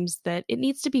of games that it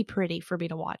needs to be pretty for me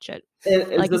to watch it.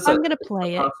 Like if I'm going to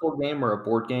play it, console game or a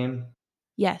board game?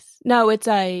 Yes. No, it's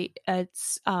we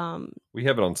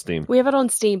have it on Steam. We have it on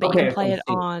Steam, but you can play it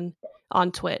on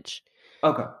Twitch.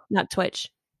 Okay. Not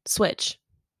Twitch. Switch.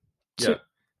 Yeah.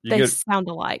 They sound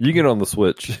alike. You get on the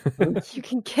Switch. You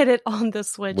can get it on the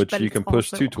Switch, which you can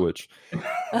push to Twitch.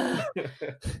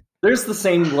 There's the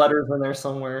same letters in there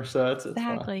somewhere, so it's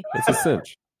exactly. It's a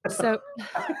cinch. So,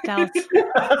 Dallas.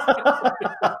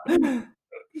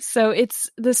 So it's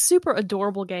the super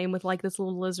adorable game with like this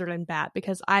little lizard and bat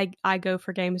because I go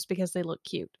for games because they look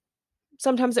cute.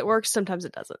 Sometimes it works, sometimes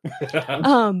it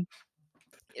doesn't.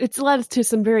 It's led to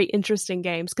some very interesting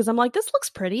games because I'm like, this looks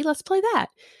pretty, let's play that.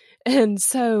 And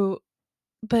so,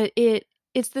 but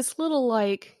it's this little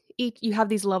like, you have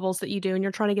these levels that you do and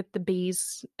you're trying to get the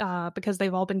bees because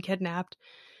they've all been kidnapped.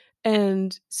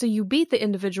 And so you beat the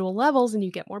individual levels and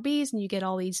you get more bees and you get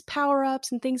all these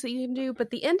power-ups and things that you can do. But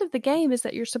the end of the game is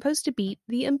that you're supposed to beat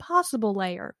the impossible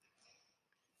layer.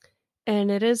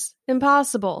 And it is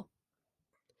impossible.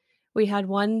 We had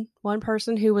one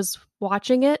person who was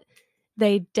watching it.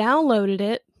 They downloaded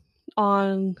it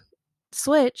on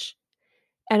Switch.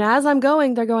 And as I'm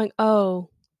going, they're going, "Oh,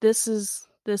 this is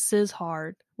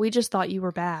hard. We just thought you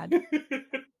were bad."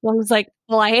 Well, I was like,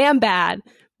 "Well, I am bad,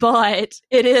 but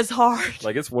it is hard.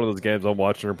 Like, it's one of those games I'm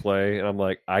watching her play, and I'm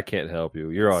like, I can't help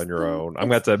you. You're on your own. I'm going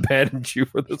to have to abandon you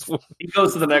for this one. He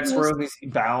goes to the next room, he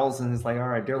bows, and he's like, all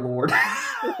right, dear Lord.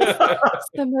 It's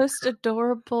the most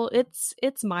adorable. It's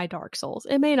my Dark Souls.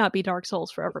 It may not be Dark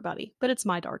Souls for everybody, but it's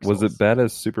my Dark Souls. Was it bad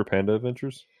as Super Panda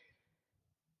Adventures?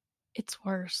 It's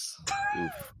worse.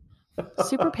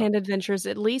 Super Panda Adventures,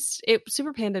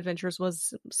 Super Panda Adventures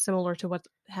was similar to what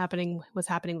was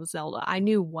happening with Zelda. I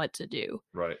knew what to do.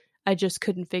 Right. I just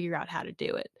couldn't figure out how to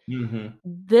do it. Mm-hmm.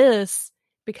 This,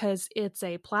 because it's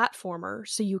a platformer,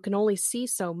 so you can only see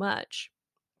so much.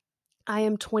 I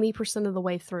am 20% of the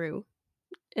way through,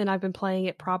 and I've been playing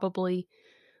it probably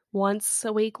once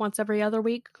a week, once every other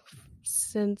week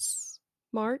since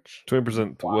March.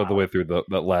 20% of the way through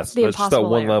that last. The That's just that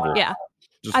one level. Yeah.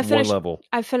 Just one level.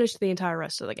 I finished the entire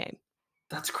rest of the game.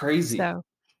 That's crazy.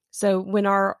 So when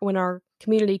our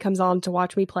community comes on to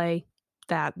watch me play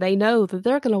that, they know that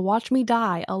they're going to watch me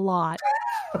die a lot.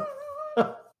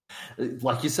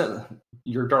 Like you said,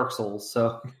 you're Dark Souls,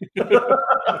 so.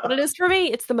 But it is for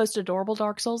me. It's the most adorable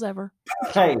Dark Souls ever.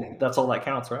 Hey, that's all that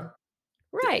counts, right?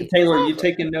 Right. Taylor, you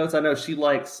taking notes? I know she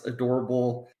likes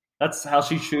adorable. That's how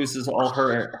she chooses all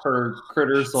her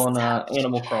critters on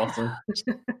Animal Crossing.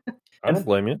 I don't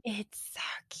blame you. It's so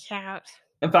cute.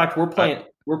 In fact, we're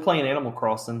playing Animal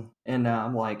Crossing, and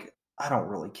I'm like, I don't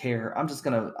really care. I'm just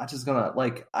gonna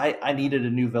like, I needed a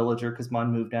new villager because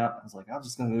mine moved out. I was like, I'm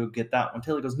just gonna go get that one.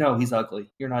 Taylor goes, no, he's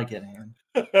ugly. You're not getting him.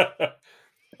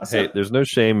 Hey, there's no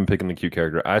shame in picking the cute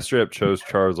character. I straight up chose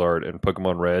Charizard in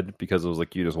Pokemon Red because it was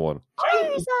like cutest one.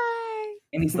 Charizard!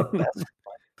 And he's the best.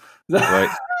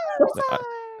 Right.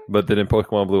 But then in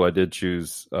Pokemon Blue, I did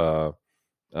choose Squirtle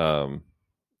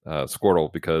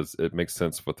because it makes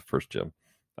sense with the first gym.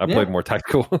 I played more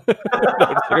tactical.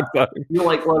 You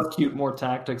like love cute, more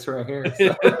tactics right here.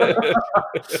 So.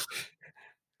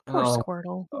 Poor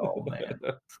Squirtle. Oh man,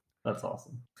 that's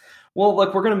awesome. Well,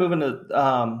 look, we're going to move into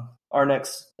our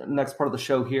next part of the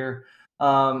show here.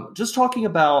 Just talking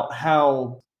about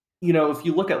how, if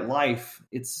you look at life,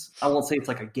 I won't say it's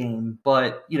like a game,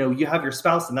 but you have your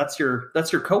spouse, and that's your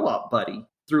co-op buddy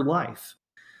through life.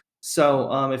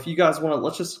 So if you guys want to,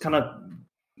 let's just kind of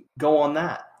go on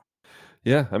that.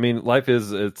 Yeah, I mean, life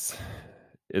it's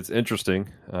interesting.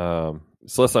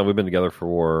 Celeste and I, we've been together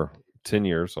for 10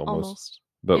 years almost.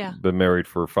 But been married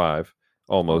for 5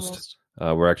 almost.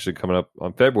 We're actually coming up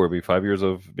on February, it'll be 5 years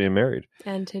of being married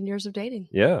and 10 years of dating.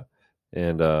 Yeah,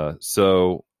 and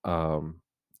so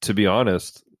to be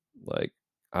honest, like,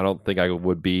 I don't think I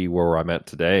would be where I'm at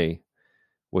today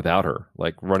without her.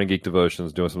 Like, running Geek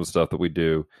Devotions, doing some stuff that we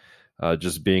do.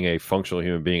 Just being a functional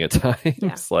human being at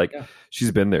times.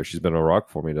 She's been there. She's been a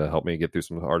rock for me to help me get through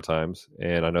some hard times.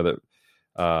 And I know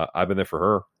that I've been there for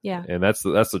her. Yeah. And that's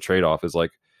the trade-off is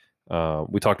like,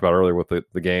 we talked about earlier with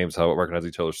the games, how it recognizes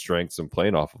each other's strengths and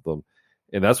playing off of them.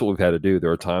 And that's what we've had to do.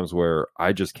 There are times where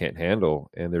I just can't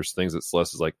handle, and there's things that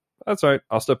Celeste is like, that's all right,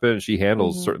 I'll step in, and she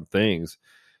handles certain things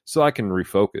so I can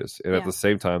refocus. And at the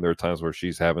same time, there are times where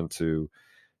she's having to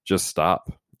just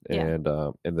stop. And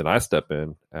then I step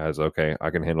in as, okay,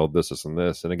 I can handle this, and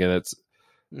this. And again, it's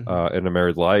in a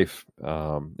married life,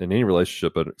 in any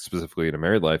relationship, but specifically in a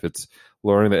married life, it's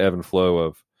learning the ebb and flow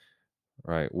of,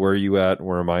 right, where are you at,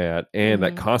 where am I at, and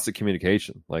that constant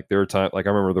communication. Like, there are times, like I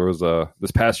remember there was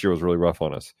this past year was really rough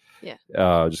on us, just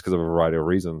because of a variety of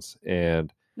reasons,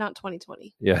 and not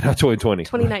 2020. Yeah, not 2020.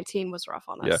 2019 was rough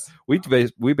on us. Yeah,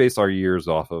 we base our years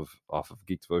off of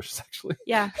Geek Devotions, actually.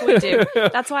 Yeah, we do.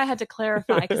 That's why I had to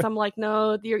clarify, because I'm like,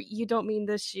 no, you don't mean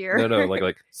this year. No,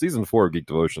 like season 4 of Geek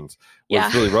Devotions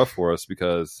was really rough for us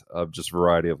because of just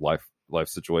variety of life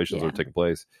situations that were taking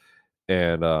place,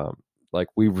 and like,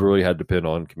 we really had to depend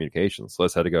on communication. So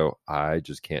let's had to go, I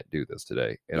just can't do this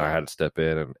today, and I had to step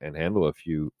in and handle a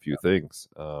few things.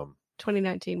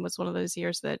 2019 was one of those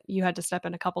years that you had to step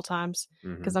in a couple times,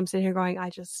 because I'm sitting here going,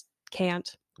 I just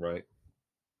can't. Right.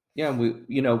 Yeah.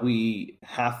 We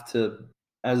have to,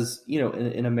 as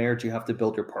in a marriage, you have to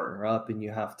build your partner up, and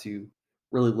you have to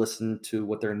really listen to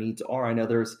what their needs are. I know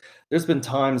there's been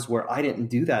times where I didn't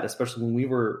do that, especially when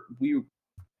we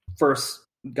first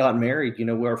got married.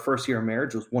 Our first year of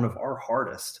marriage was one of our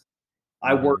hardest.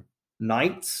 I worked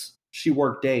nights, she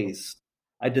worked days.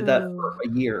 I did that for a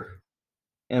year.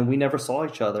 And we never saw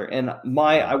each other. And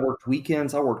I worked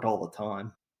weekends. I worked all the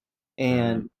time.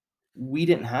 And we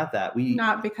didn't have that.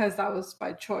 Not because that was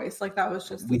by choice. Like, that was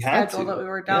just the schedule that we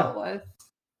were dealt with.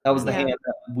 That was the hand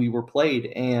that we were played.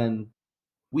 And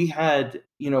we had,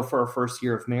 for our first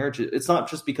year of marriage, it's not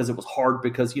just because it was hard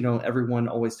because, everyone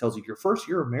always tells you your first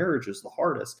year of marriage is the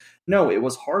hardest. No, it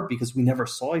was hard because we never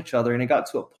saw each other. And it got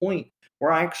to a point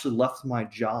where I actually left my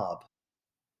job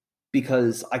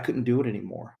because I couldn't do it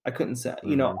anymore. I couldn't say, I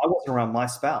wasn't around my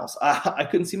spouse. I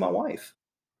couldn't see my wife.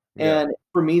 Yeah. And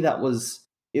for me, it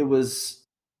was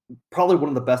probably one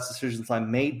of the best decisions I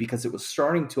made, because it was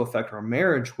starting to affect our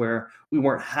marriage, where we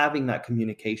weren't having that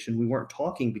communication. We weren't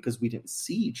talking because we didn't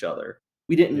see each other.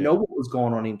 We didn't know what was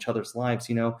going on in each other's lives.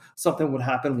 Something would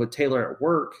happen with Taylor at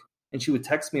work and she would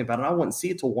text me about it. I wouldn't see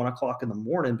it till 1:00 in the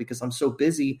morning because I'm so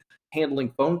busy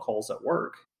handling phone calls at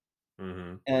work.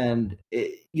 Mm-hmm. And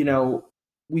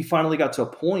we finally got to a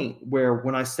point where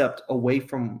when I stepped away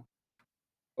from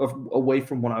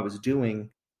what I was doing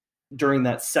during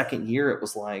that second year, it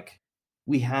was like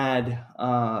we had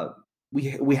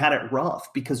it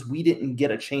rough because we didn't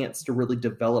get a chance to really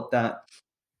develop that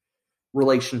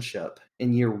relationship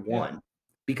in year one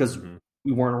because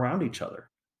we weren't around each other.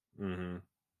 Mm-hmm.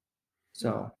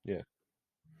 So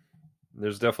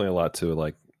there's definitely a lot to it,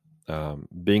 like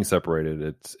being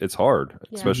separated. It's hard,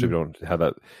 especially if you don't have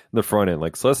that in the front end.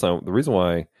 Like Celeste, the reason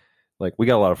why, like, we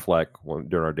got a lot of flack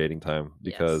during our dating time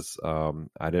because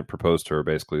I didn't propose to her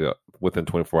basically within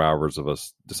 24 hours of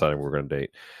us deciding we were going to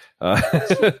date.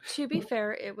 To be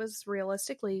fair,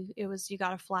 you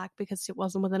got a flack because it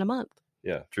wasn't within a month.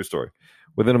 Yeah, true story.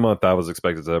 Within a month, I was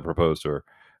expected to propose to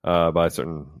her by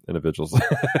certain individuals.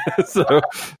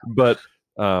 But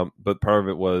part of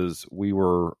it was we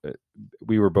were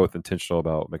both intentional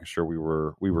about making sure we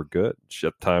were good.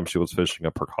 At the time, she was finishing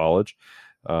up her college,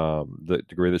 the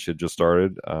degree that she had just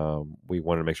started. We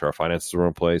wanted to make sure our finances were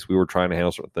in place. We were trying to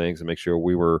handle certain things and make sure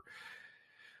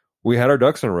we had our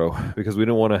ducks in a row because we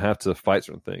didn't want to have to fight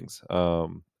certain things.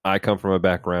 I come from a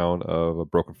background of a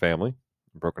broken family,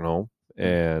 a broken home.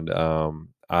 And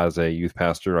as a youth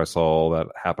pastor, I saw that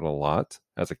happen a lot.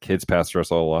 As a kids pastor, I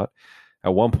saw a lot.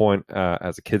 At one point,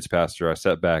 as a kids pastor, I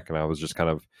sat back and I was just kind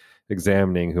of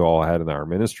examining who all I had in our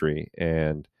ministry.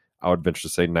 And I would venture to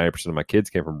say 90% of my kids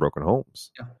came from broken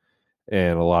homes. Yeah.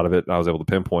 And a lot of it, I was able to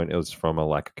pinpoint, it was from a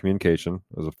lack of communication.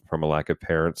 It was from a lack of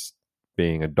parents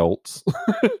being adults.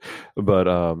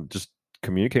 But just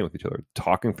communicating with each other,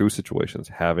 talking through situations,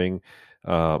 having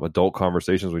adult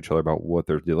conversations with each other about what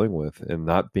they're dealing with, and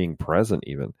not being present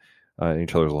even in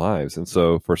each other's lives. And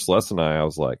so for Celeste and I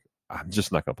was like, I'm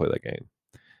just not going to play that game.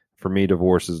 For me,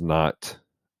 divorce is not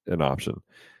an option.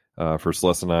 For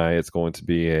Celeste and I, it's going to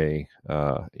be this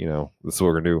is what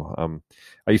we're going to do.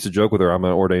 I used to joke with her, I'm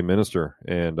an ordained minister,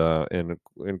 and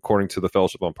according to the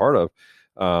fellowship I'm part of,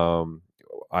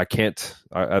 I can't,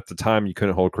 at the time, you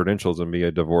couldn't hold credentials and be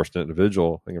a divorced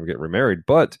individual and get remarried,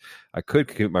 but I could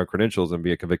keep my credentials and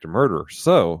be a convicted murderer.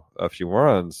 So a few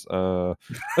runs.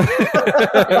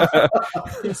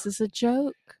 This is a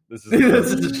joke.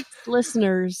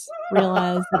 Listeners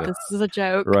realize that this is a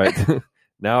joke. Right.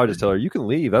 Now I just tell her, you can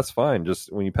leave. That's fine.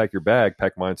 Just when you pack your bag,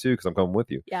 pack mine too, because I'm coming with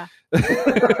you. Yeah.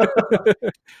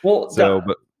 Well, so,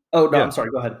 but. Oh, no, yeah. I'm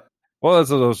sorry. Go ahead. Well, that's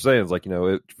what I was saying. It's like,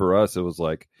 for us, it was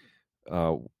like,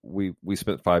 we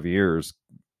spent 5 years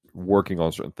working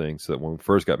on certain things so that when we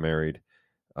first got married,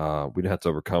 we didn't have to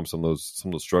overcome some of those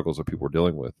struggles that people were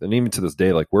dealing with. And even to this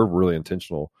day, like, we're really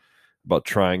intentional about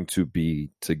trying to be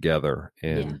together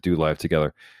and do life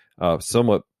together.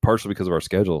 Somewhat partially because of our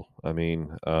schedule. I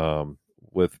mean,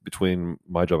 between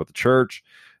my job at the church,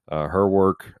 her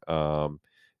work, and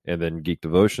then Geek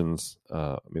Devotions,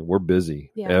 I mean, we're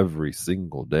busy every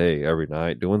single day, every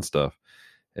night doing stuff.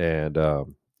 And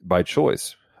by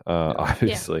choice,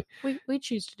 obviously. Yeah. We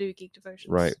choose to do Geek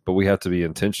Devotions. Right. But we have to be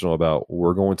intentional about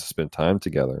we're going to spend time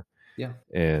together. Yeah.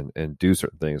 And do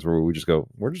certain things where we just go,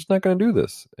 we're just not going to do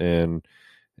this. And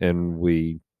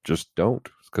we just don't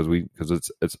because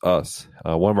it's us.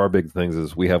 One of our big things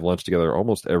is we have lunch together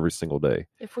almost every single day.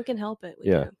 If we can help it. We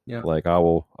do. Like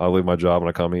I'll leave my job and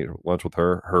I come eat lunch with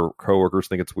her. Her coworkers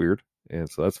think it's weird. And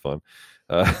so that's fun.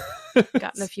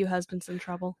 Gotten a few husbands in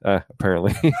trouble.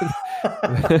 Apparently.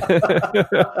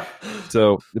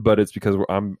 So, but it's because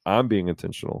I'm being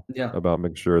intentional about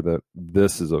making sure that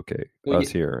this is okay.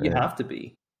 Here. You have to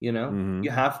be, mm-hmm.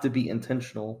 You have to be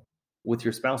intentional with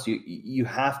your spouse. You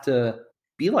have to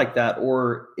be like that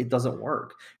or it doesn't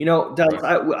work. Dallas,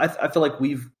 I feel like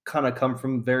we've kind of come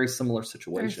from very similar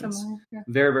situations. Very similar.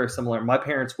 Very, very similar. My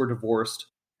parents were divorced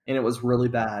and it was really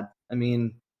bad. I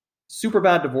mean, super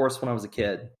bad divorce when I was a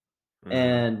kid. Mm.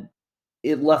 And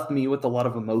it left me with a lot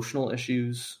of emotional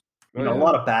issues, a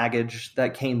lot of baggage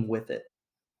that came with it.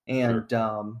 And,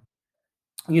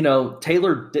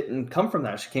 Taylor didn't come from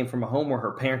that. She came from a home where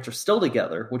her parents are still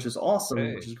together, which is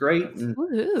awesome, which is great. And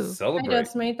celebrate. I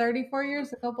just made 34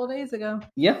 years a couple of days ago.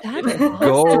 Yeah. That's awesome.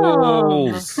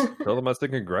 Goals. Tell them I say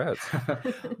congrats.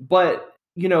 But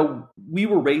we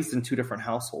were raised in two different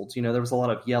households. There was a lot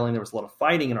of yelling, there was a lot of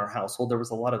fighting in our household. There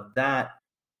was a lot of that,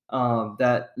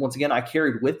 that once again, I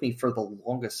carried with me for the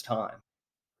longest time.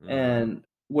 Mm-hmm. And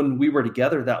when we were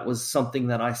together, that was something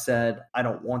that I said, I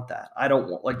don't want that. I don't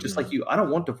want, just like you, I don't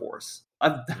want divorce.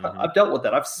 I've dealt with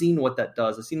that. I've seen what that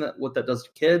does. I've seen what that does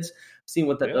to kids. I've seen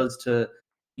what that does to,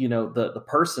 the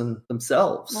person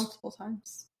themselves. Multiple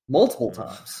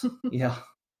times. Yeah.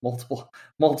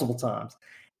 Multiple times.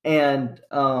 And,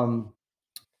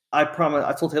 I promise,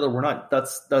 I told Taylor,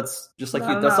 that's just like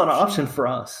you, that's not an option for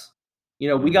us.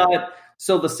 We got,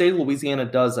 so the state of Louisiana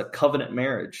does a covenant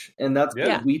marriage, and that's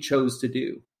what we chose to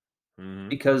do,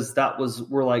 because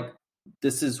we're like,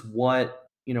 this is what,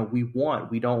 we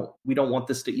want. We don't want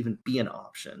this to even be an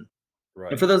option.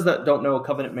 Right. And for those that don't know, a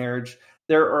covenant marriage,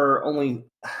 there are only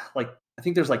I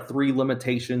think there's 3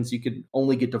 limitations. You could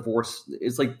only get divorced.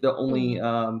 It's the only, you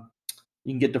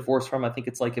can get divorced from. I think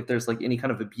it's if there's any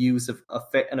kind of abuse,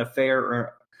 an affair,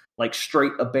 or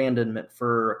straight abandonment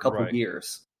for a couple of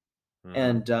years.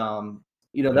 And, and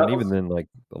even then,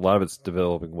 a lot of it's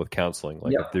developing with counseling.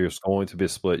 If there's going to be a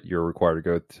split, you're required to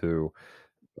go to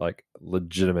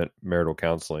legitimate marital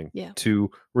counseling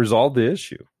to resolve the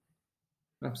issue.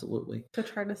 Absolutely. To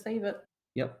try to save it.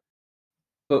 Yep.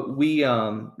 But we,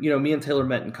 me and Taylor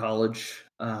met in college,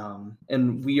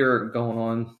 and we are going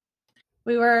on.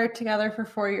 We were together for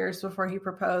 4 years before he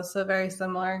proposed, so very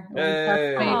similar.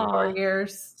 Hey. 4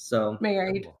 years. So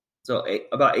married. So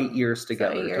about 8 years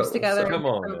together. 8 years together. So, come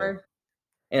on.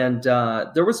 And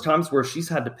there was times where she's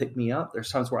had to pick me up. There's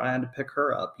times where I had to pick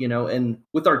her up, and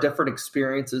with our different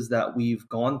experiences that we've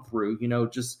gone through, and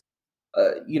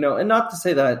not to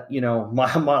say that,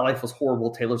 my life was horrible.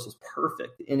 Taylor's was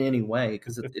perfect in any way,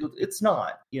 because it's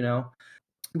not,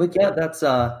 but yeah, that's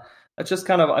just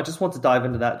kind of, I just want to dive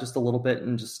into that just a little bit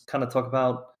and just kind of talk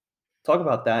about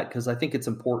that, because I think it's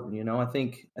important. I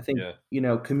think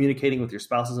communicating with your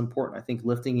spouse is important. I think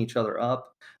lifting each other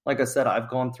up. Like I said,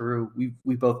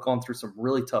 we've both gone through some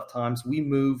really tough times. We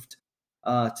moved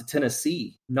to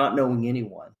Tennessee not knowing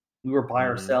anyone. We were by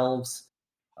ourselves.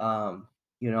 I'm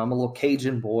a little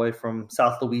Cajun boy from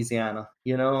South Louisiana,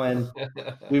 and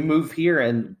we move here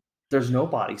and there's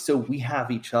nobody. So we have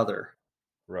each other.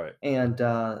 Right. And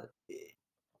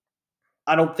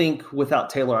I don't think without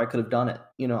Taylor I could have done it.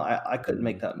 I couldn't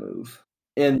make that move.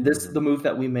 And the move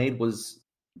that we made was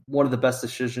one of the best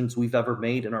decisions we've ever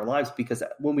made in our lives, because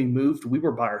when we moved, we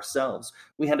were by ourselves.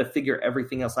 We had to figure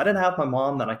everything else. I didn't have my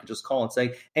mom that I could just call and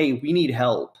say, hey, we need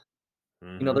help.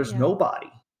 There's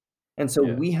nobody. And so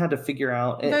we had to figure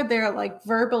out. They're there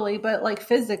verbally, but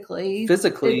physically. It'd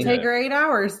take her 8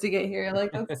 hours to get here.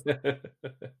 That's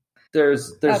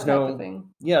there's no,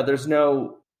 there's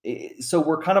no, so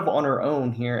we're kind of on our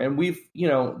own here. And we've,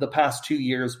 the past 2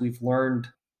 years, we've learned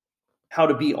how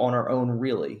to be on our own,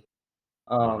 really.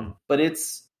 But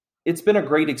it's been a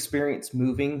great experience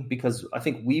moving, because I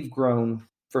think we've grown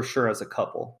for sure as a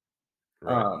couple.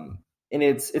 Right. And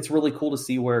it's really cool to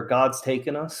see where God's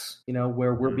taken us,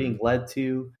 where we're being led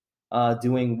to,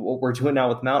 doing what we're doing now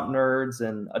with Mountain Nerds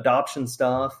and adoption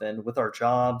stuff and with our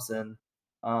jobs. And,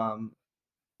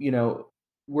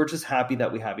 we're just happy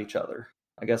that we have each other,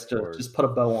 I guess, to just put a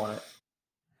bow on it.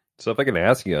 So if I can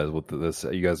ask you guys, with this,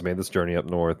 you guys made this journey up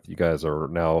north. You guys are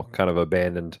now kind of not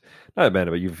abandoned,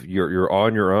 but you're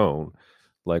on your own.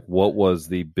 What was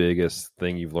the biggest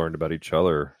thing you've learned about each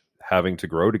other having to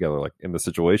grow together, in the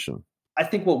situation? I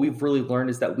think what we've really learned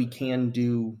is that we can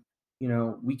do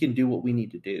what we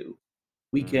need to do.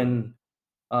 We can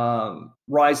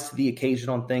rise to the occasion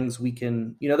on things. We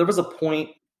can, there was a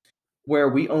point where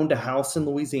we owned a house in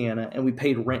Louisiana and we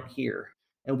paid rent here,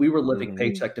 and we were living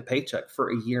paycheck to paycheck for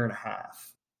a year and a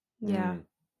half. Yeah.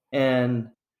 And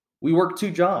we worked 2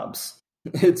 jobs.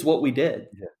 It's what we did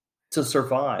to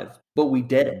survive, but we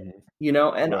did it,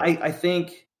 and I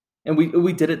think, and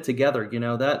we did it together,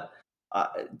 that,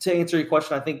 to answer your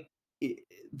question, I think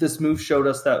this move showed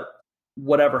us that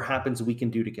whatever happens, we can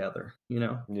do together,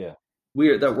 Yeah.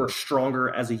 We're stronger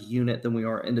as a unit than we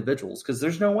are individuals, because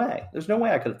there's no way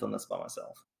I could have done this by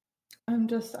myself. I'm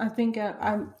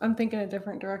thinking a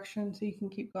different direction, so you can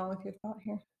keep going with your thought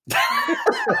here.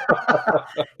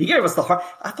 He gave us the heart.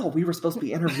 I thought we were supposed to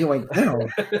be interviewing them.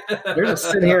 They're just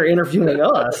sitting here interviewing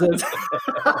us.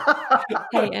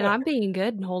 Hey, and I'm being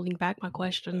good and holding back my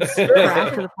questions for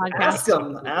after the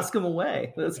podcast. Ask them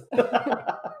away.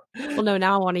 Well, no,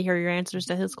 now I want to hear your answers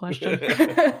to his question.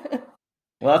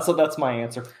 Well, that's my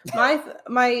answer.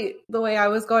 The way I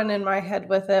was going in my head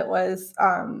with it was,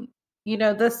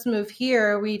 this move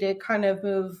here, we did kind of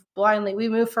move blindly. We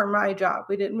moved for my job.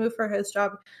 We didn't move for his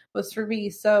job. It was for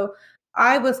me. So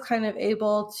I was kind of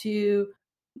able to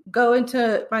go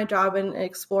into my job and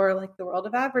explore like the world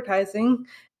of advertising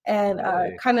and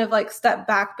kind of like step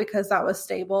back because that was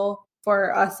stable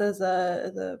for us as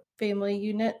a family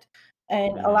unit,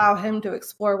 and allow him to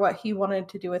explore what he wanted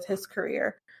to do with his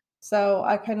career. So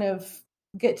I kind of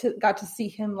got to see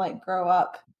him like grow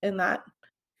up in that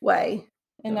way.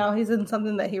 And now he's in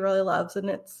something that he really loves, and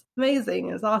it's amazing.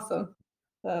 It's awesome.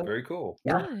 So, very cool.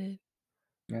 Yeah.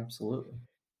 Absolutely.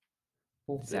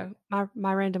 Cool. So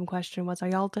my random question was, are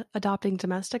y'all adopting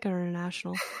domestic or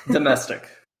international? Domestic.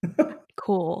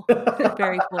 Cool.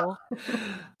 Very cool.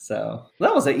 So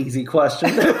that was an easy question.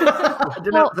 I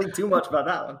didn't have to think too much about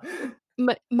that one.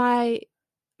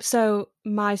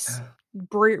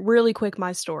 Really quick,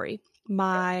 my story.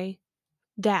 My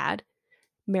dad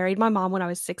married my mom when I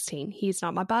was 16. He's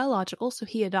not my biological, so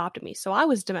he adopted me. So I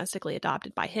was domestically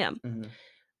adopted by him. Mm-hmm.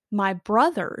 My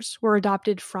brothers were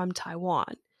adopted from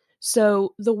Taiwan.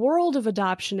 So the world of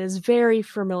adoption is very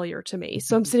familiar to me.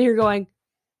 So I'm sitting here going,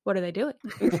 what are they doing?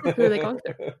 Who are they going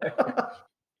through?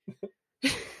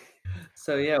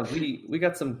 So yeah, we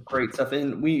got some great stuff,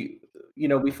 and we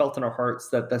felt in our hearts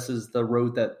that this is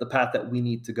the path that we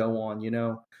need to go on.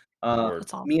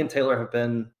 Me and Taylor have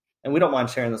been, and we don't mind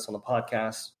sharing this on the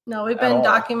podcast. No, we've been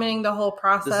documenting the whole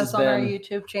process on our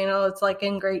YouTube channel. It's like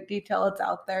in great detail. It's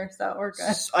out there, so we're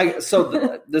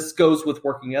good. This goes with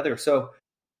working together. So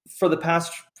for the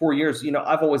past 4 years,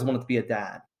 I've always wanted to be a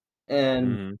dad,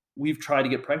 and we've tried to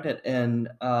get pregnant. And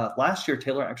last year,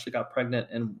 Taylor actually got pregnant,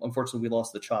 and unfortunately, we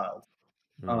lost the child.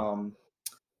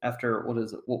 After what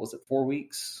was it? 4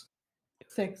 weeks?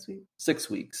 6 weeks. 6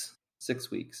 weeks.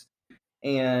 6 weeks.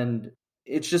 And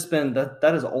it's just been that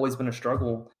has always been a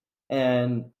struggle.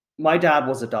 And my dad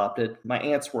was adopted. My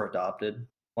aunts were adopted.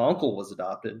 My uncle was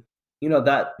adopted.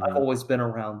 I've always been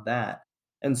around that.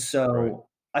 And so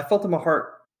I felt in my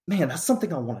heart, man, that's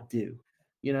something I want to do.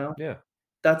 Yeah.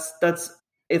 That's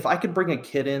if I could bring a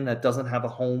kid in that doesn't have a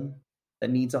home, that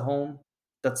needs a home,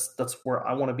 that's where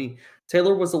I want to be.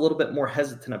 Taylor was a little bit more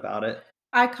hesitant about it.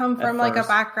 I come from like a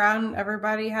background,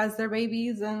 everybody has their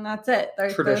babies and that's it.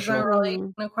 There's no really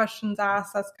no questions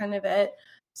asked. That's kind of it.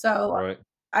 So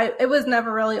it was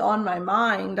never really on my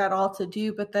mind at all to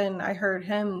do, but then I heard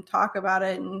him talk about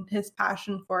it and his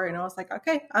passion for it. And I was like,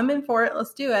 okay, I'm in for it.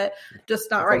 Let's do it. Just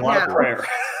not right now.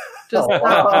 Just a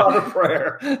lot of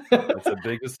prayer. That's a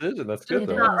big decision. That's good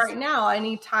though. Not right now. I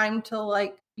need time to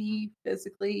like be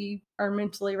physically or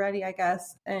mentally ready, I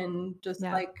guess. And just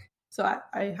so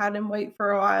I had him wait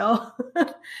for a while.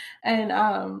 And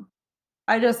I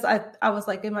was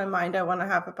like, in my mind, I want to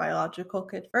have a biological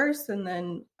kid first. And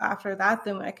then after that,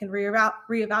 then I can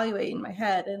reevaluate in my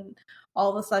head. And all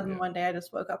of a sudden one day I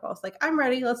just woke up. I was like, I'm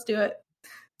ready. Let's do it.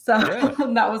 So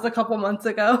that was a couple months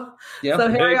ago. Yeah,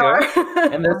 so here we are.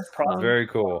 And this process very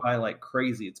cool. By like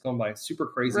crazy. It's going by super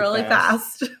crazy. Really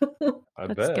fast. I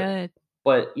That's bet. Good.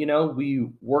 But, we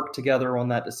worked together on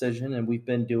that decision, and we've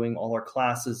been doing all our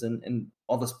classes and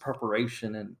all this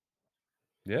preparation. And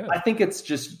I think it's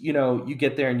just, you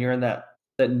get there and you're in that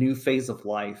new phase of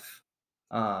life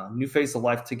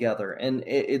together. And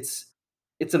it's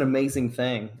an amazing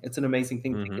thing. It's an amazing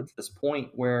thing to get to this point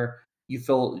where you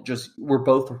feel we're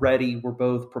both ready. We're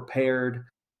both prepared.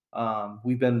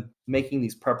 We've been making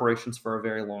these preparations for a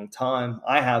very long time.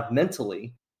 I have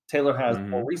mentally. Taylor has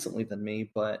more recently than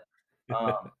me, but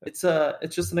it's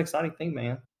just an exciting thing,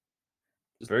 man.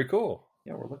 Very cool.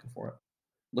 Yeah, we're looking for it.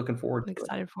 Looking forward to it.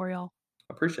 Excited for y'all.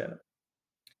 Appreciate it.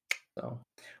 So,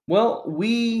 well,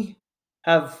 we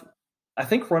have, I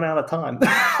think, run out of time.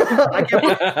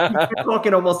 We're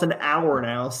talking almost an hour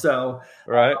now, so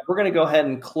we're going to go ahead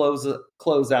and close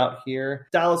out here.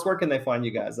 Dallas, where can they find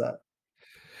you guys at?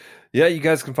 Yeah, you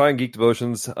guys can find Geek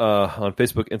Devotions on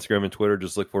Facebook, Instagram, and Twitter.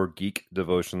 Just look for Geek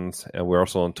Devotions. And we're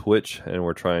also on Twitch, and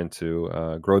we're trying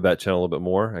to grow that channel a little bit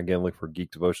more. Again, look for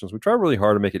Geek Devotions. We try really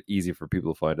hard to make it easy for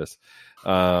people to find us.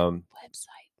 Website.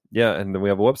 Yeah, and then we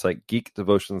have a website,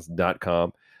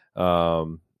 geekdevotions.com,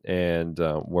 and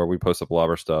where we post up a lot of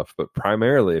our stuff. But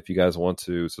primarily, if you guys want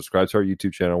to subscribe to our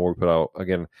YouTube channel, where we put out,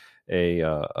 again,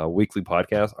 a weekly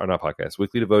podcast, or not podcast,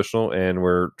 weekly devotional, and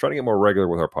we're trying to get more regular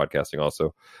with our podcasting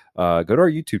also. Go to our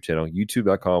YouTube channel,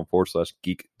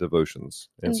 youtube.com/Geek Devotions,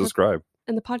 and subscribe.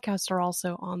 And the podcasts are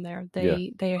also on there.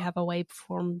 They have a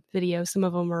waveform video. Some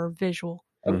of them are visual.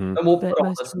 And we'll put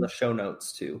all this in the show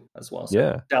notes too, as well.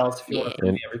 So Dallas, if you want to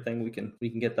send me everything, we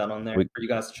can get that on there for you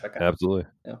guys to check out. Absolutely,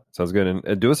 yeah, sounds good.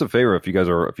 And do us a favor if you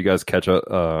guys catch up,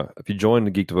 if you join the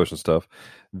Geek Devotion stuff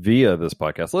via this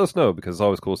podcast, let us know, because it's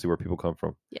always cool to see where people come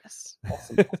from. Yes,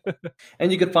 awesome.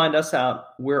 And you can find us out.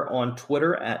 We're on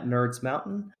Twitter at Nerds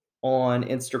Mountain, on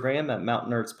Instagram at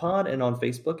Mountain Nerds Pod, and on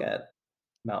Facebook at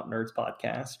Mountain Nerds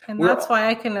Podcast. And that's why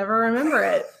I can never remember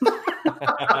it.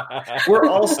 We're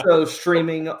also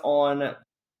streaming on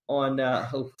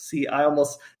Celeste,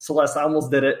 I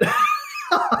almost did it.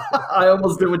 I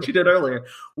almost did what you did earlier.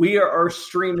 We are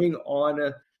streaming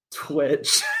on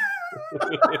Twitch.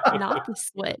 Not the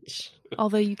Switch.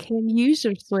 Although you can use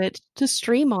your Switch to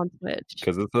stream on Twitch.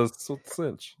 Because it's a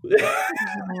Switch.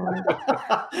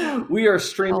 We are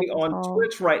streaming on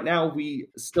Twitch right now. We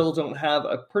still don't have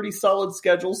a pretty solid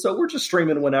schedule, so we're just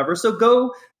streaming whenever. So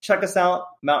go check us out,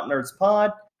 Mountain Nerds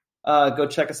Pod. Go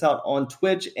check us out on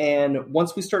Twitch. And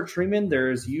once we start streaming,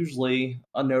 there's usually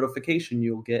a notification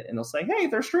you'll get, and it'll say, hey,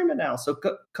 they're streaming now. So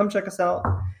come check us out.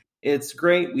 It's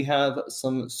great. We have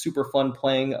some super fun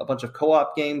playing a bunch of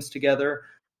co-op games together.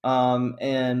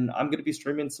 And I'm going to be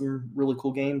streaming some really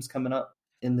cool games coming up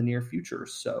in the near future.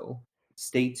 So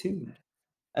stay tuned.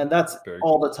 And that's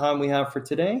all the time we have for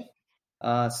today.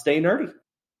 Stay nerdy.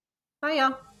 Bye,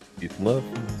 y'all. Peace and love.